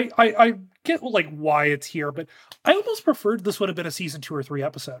get like why it's here, but I almost preferred this would have been a season 2 or 3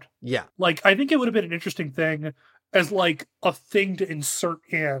 episode. Yeah. Like, I think it would have been an interesting thing as like a thing to insert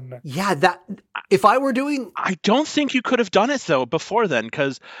in. Yeah, that if I were doing, I don't think you could have done it though before then,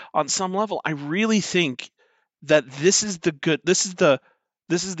 because on some level, I really think that this is the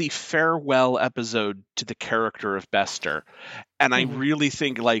farewell episode to the character of Bester. And I really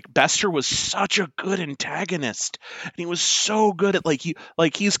think like Bester was such a good antagonist, and he was so good at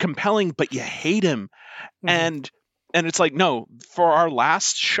he's compelling, but you hate him. And it's like, no, for our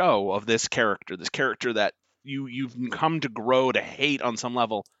last show of this character that you've come to grow to hate on some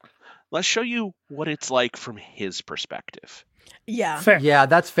level, let's show you what it's like from his perspective. Yeah. Fair. yeah,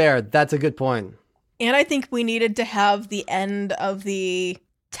 that's fair. That's a good point. And I think we needed to have the end of the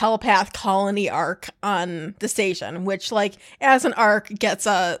telepath colony arc on the station, which, like, as an arc, gets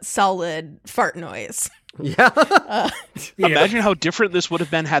a solid fart noise. Yeah. Imagine how different this would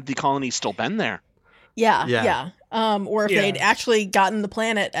have been had the colony still been there. Yeah. Or if they'd actually gotten the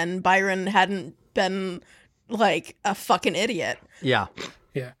planet and Byron hadn't been, like, a fucking idiot. Yeah.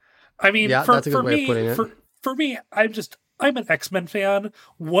 Yeah. I mean, Yeah, that's a good way of putting it. For me, I'm an X-Men fan.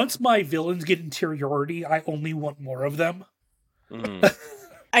 Once my villains get interiority, I only want more of them.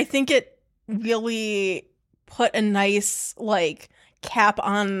 I think it really put a nice, like, cap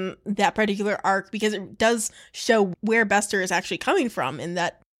on that particular arc, because it does show where Bester is actually coming from, in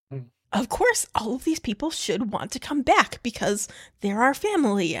that, of course, all of these people should want to come back because they're our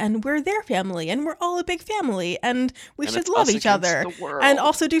family and we're their family and we're all a big family and we should love each other and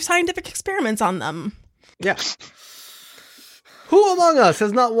also do scientific experiments on them. Yeah. Who among us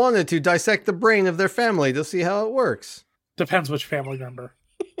has not wanted to dissect the brain of their family to see how it works? Depends which family member.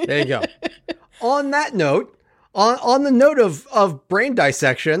 There you go. On that note, on the note of brain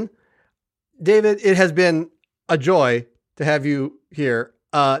dissection, David, it has been a joy to have you here.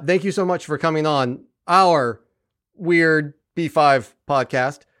 Thank you so much for coming on our Weird B5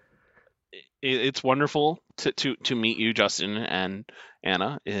 podcast. It's wonderful to meet you, Justin and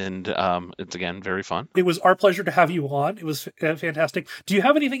Anna, and it's again very fun. It was our pleasure to have you on. It was fantastic. Do you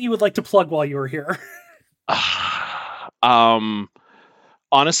have anything you would like to plug while you were here?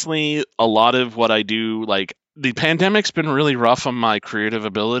 Honestly, a lot of what I do, like, the pandemic's been really rough on my creative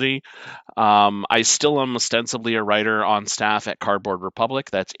ability. I still am ostensibly a writer on staff at Cardboard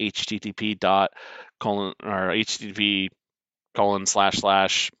Republic. That's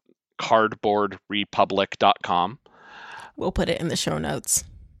http://cardboardrepublic.com. We'll put it in the show notes.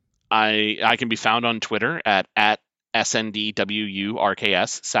 I can be found on Twitter at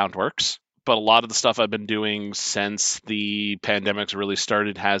SNDWURKS, Soundworks. But a lot of the stuff I've been doing since the pandemic's really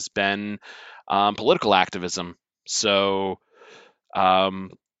started has been political activism. So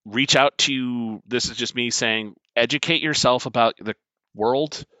reach out to, this is just me saying, educate yourself about the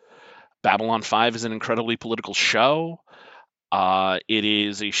world. Babylon 5 is an incredibly political show. It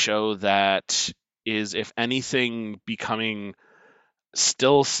is a show that is, if anything, becoming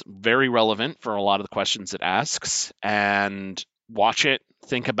still very relevant for a lot of the questions it asks. And watch it,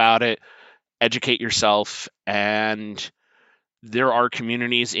 think about it, educate yourself, and there are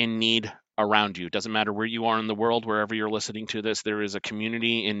communities in need around you. Doesn't matter where you are in the world, wherever you're listening to this, there is a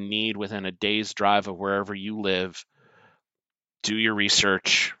community in need within a day's drive of wherever you live. Do your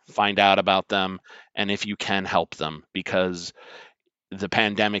research, find out about them, and if you can, help them, because the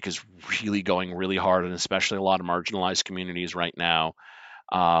pandemic is really going really hard, and especially a lot of marginalized communities right now,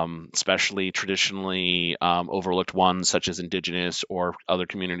 especially traditionally overlooked ones such as Indigenous or other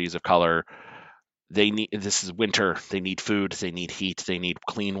communities of color. This is winter. They need food. They need heat. They need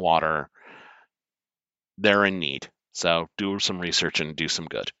clean water. They're in need. So do some research and do some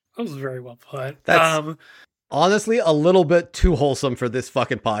good. That was very well put. That's honestly a little bit too wholesome for this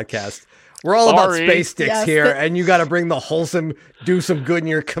fucking podcast. We're all about space sticks here, and you got to bring the wholesome, do some good in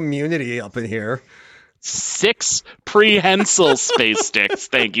your community up in here. 6 prehensile space sticks.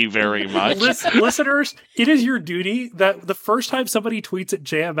 Thank you very much. Listeners, it is your duty that the first time somebody tweets at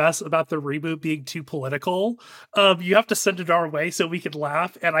JMS about the reboot being too political, you have to send it our way so we can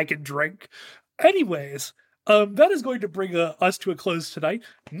laugh and I can drink. Anyways, that is going to bring us to a close tonight.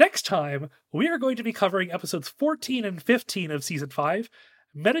 Next time, we are going to be covering episodes 14 and 15 of Season 5,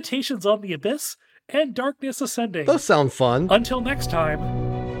 Meditations on the Abyss, and Darkness Ascending. Those sound fun. Until next time.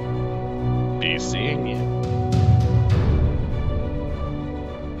 Be seeing you.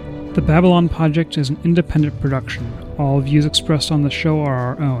 The Babylon Project is an independent production. All views expressed on the show are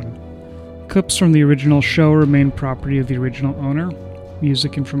our own. Clips from the original show remain property of the original owner.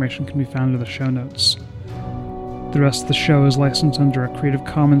 Music information can be found in the show notes. The rest of the show is licensed under a Creative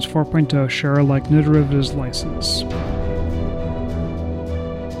Commons 4.0 share-alike no derivatives license.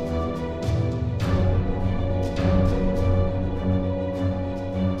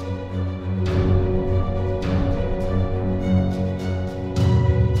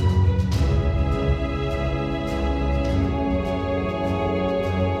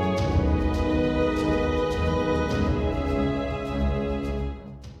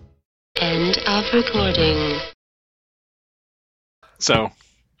 End of recording. So,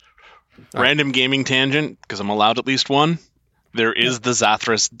 random gaming tangent, because I'm allowed at least one. There is the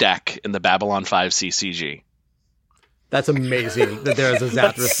Zathras deck in the Babylon 5 CCG. That's amazing that there is a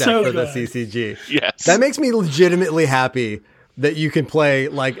Zathras deck so for the good. CCG. Yes. That makes me legitimately happy that you can play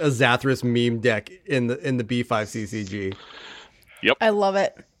like a Zathras meme deck in the B5 CCG. I love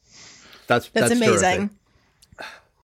it. That's amazing. terrific.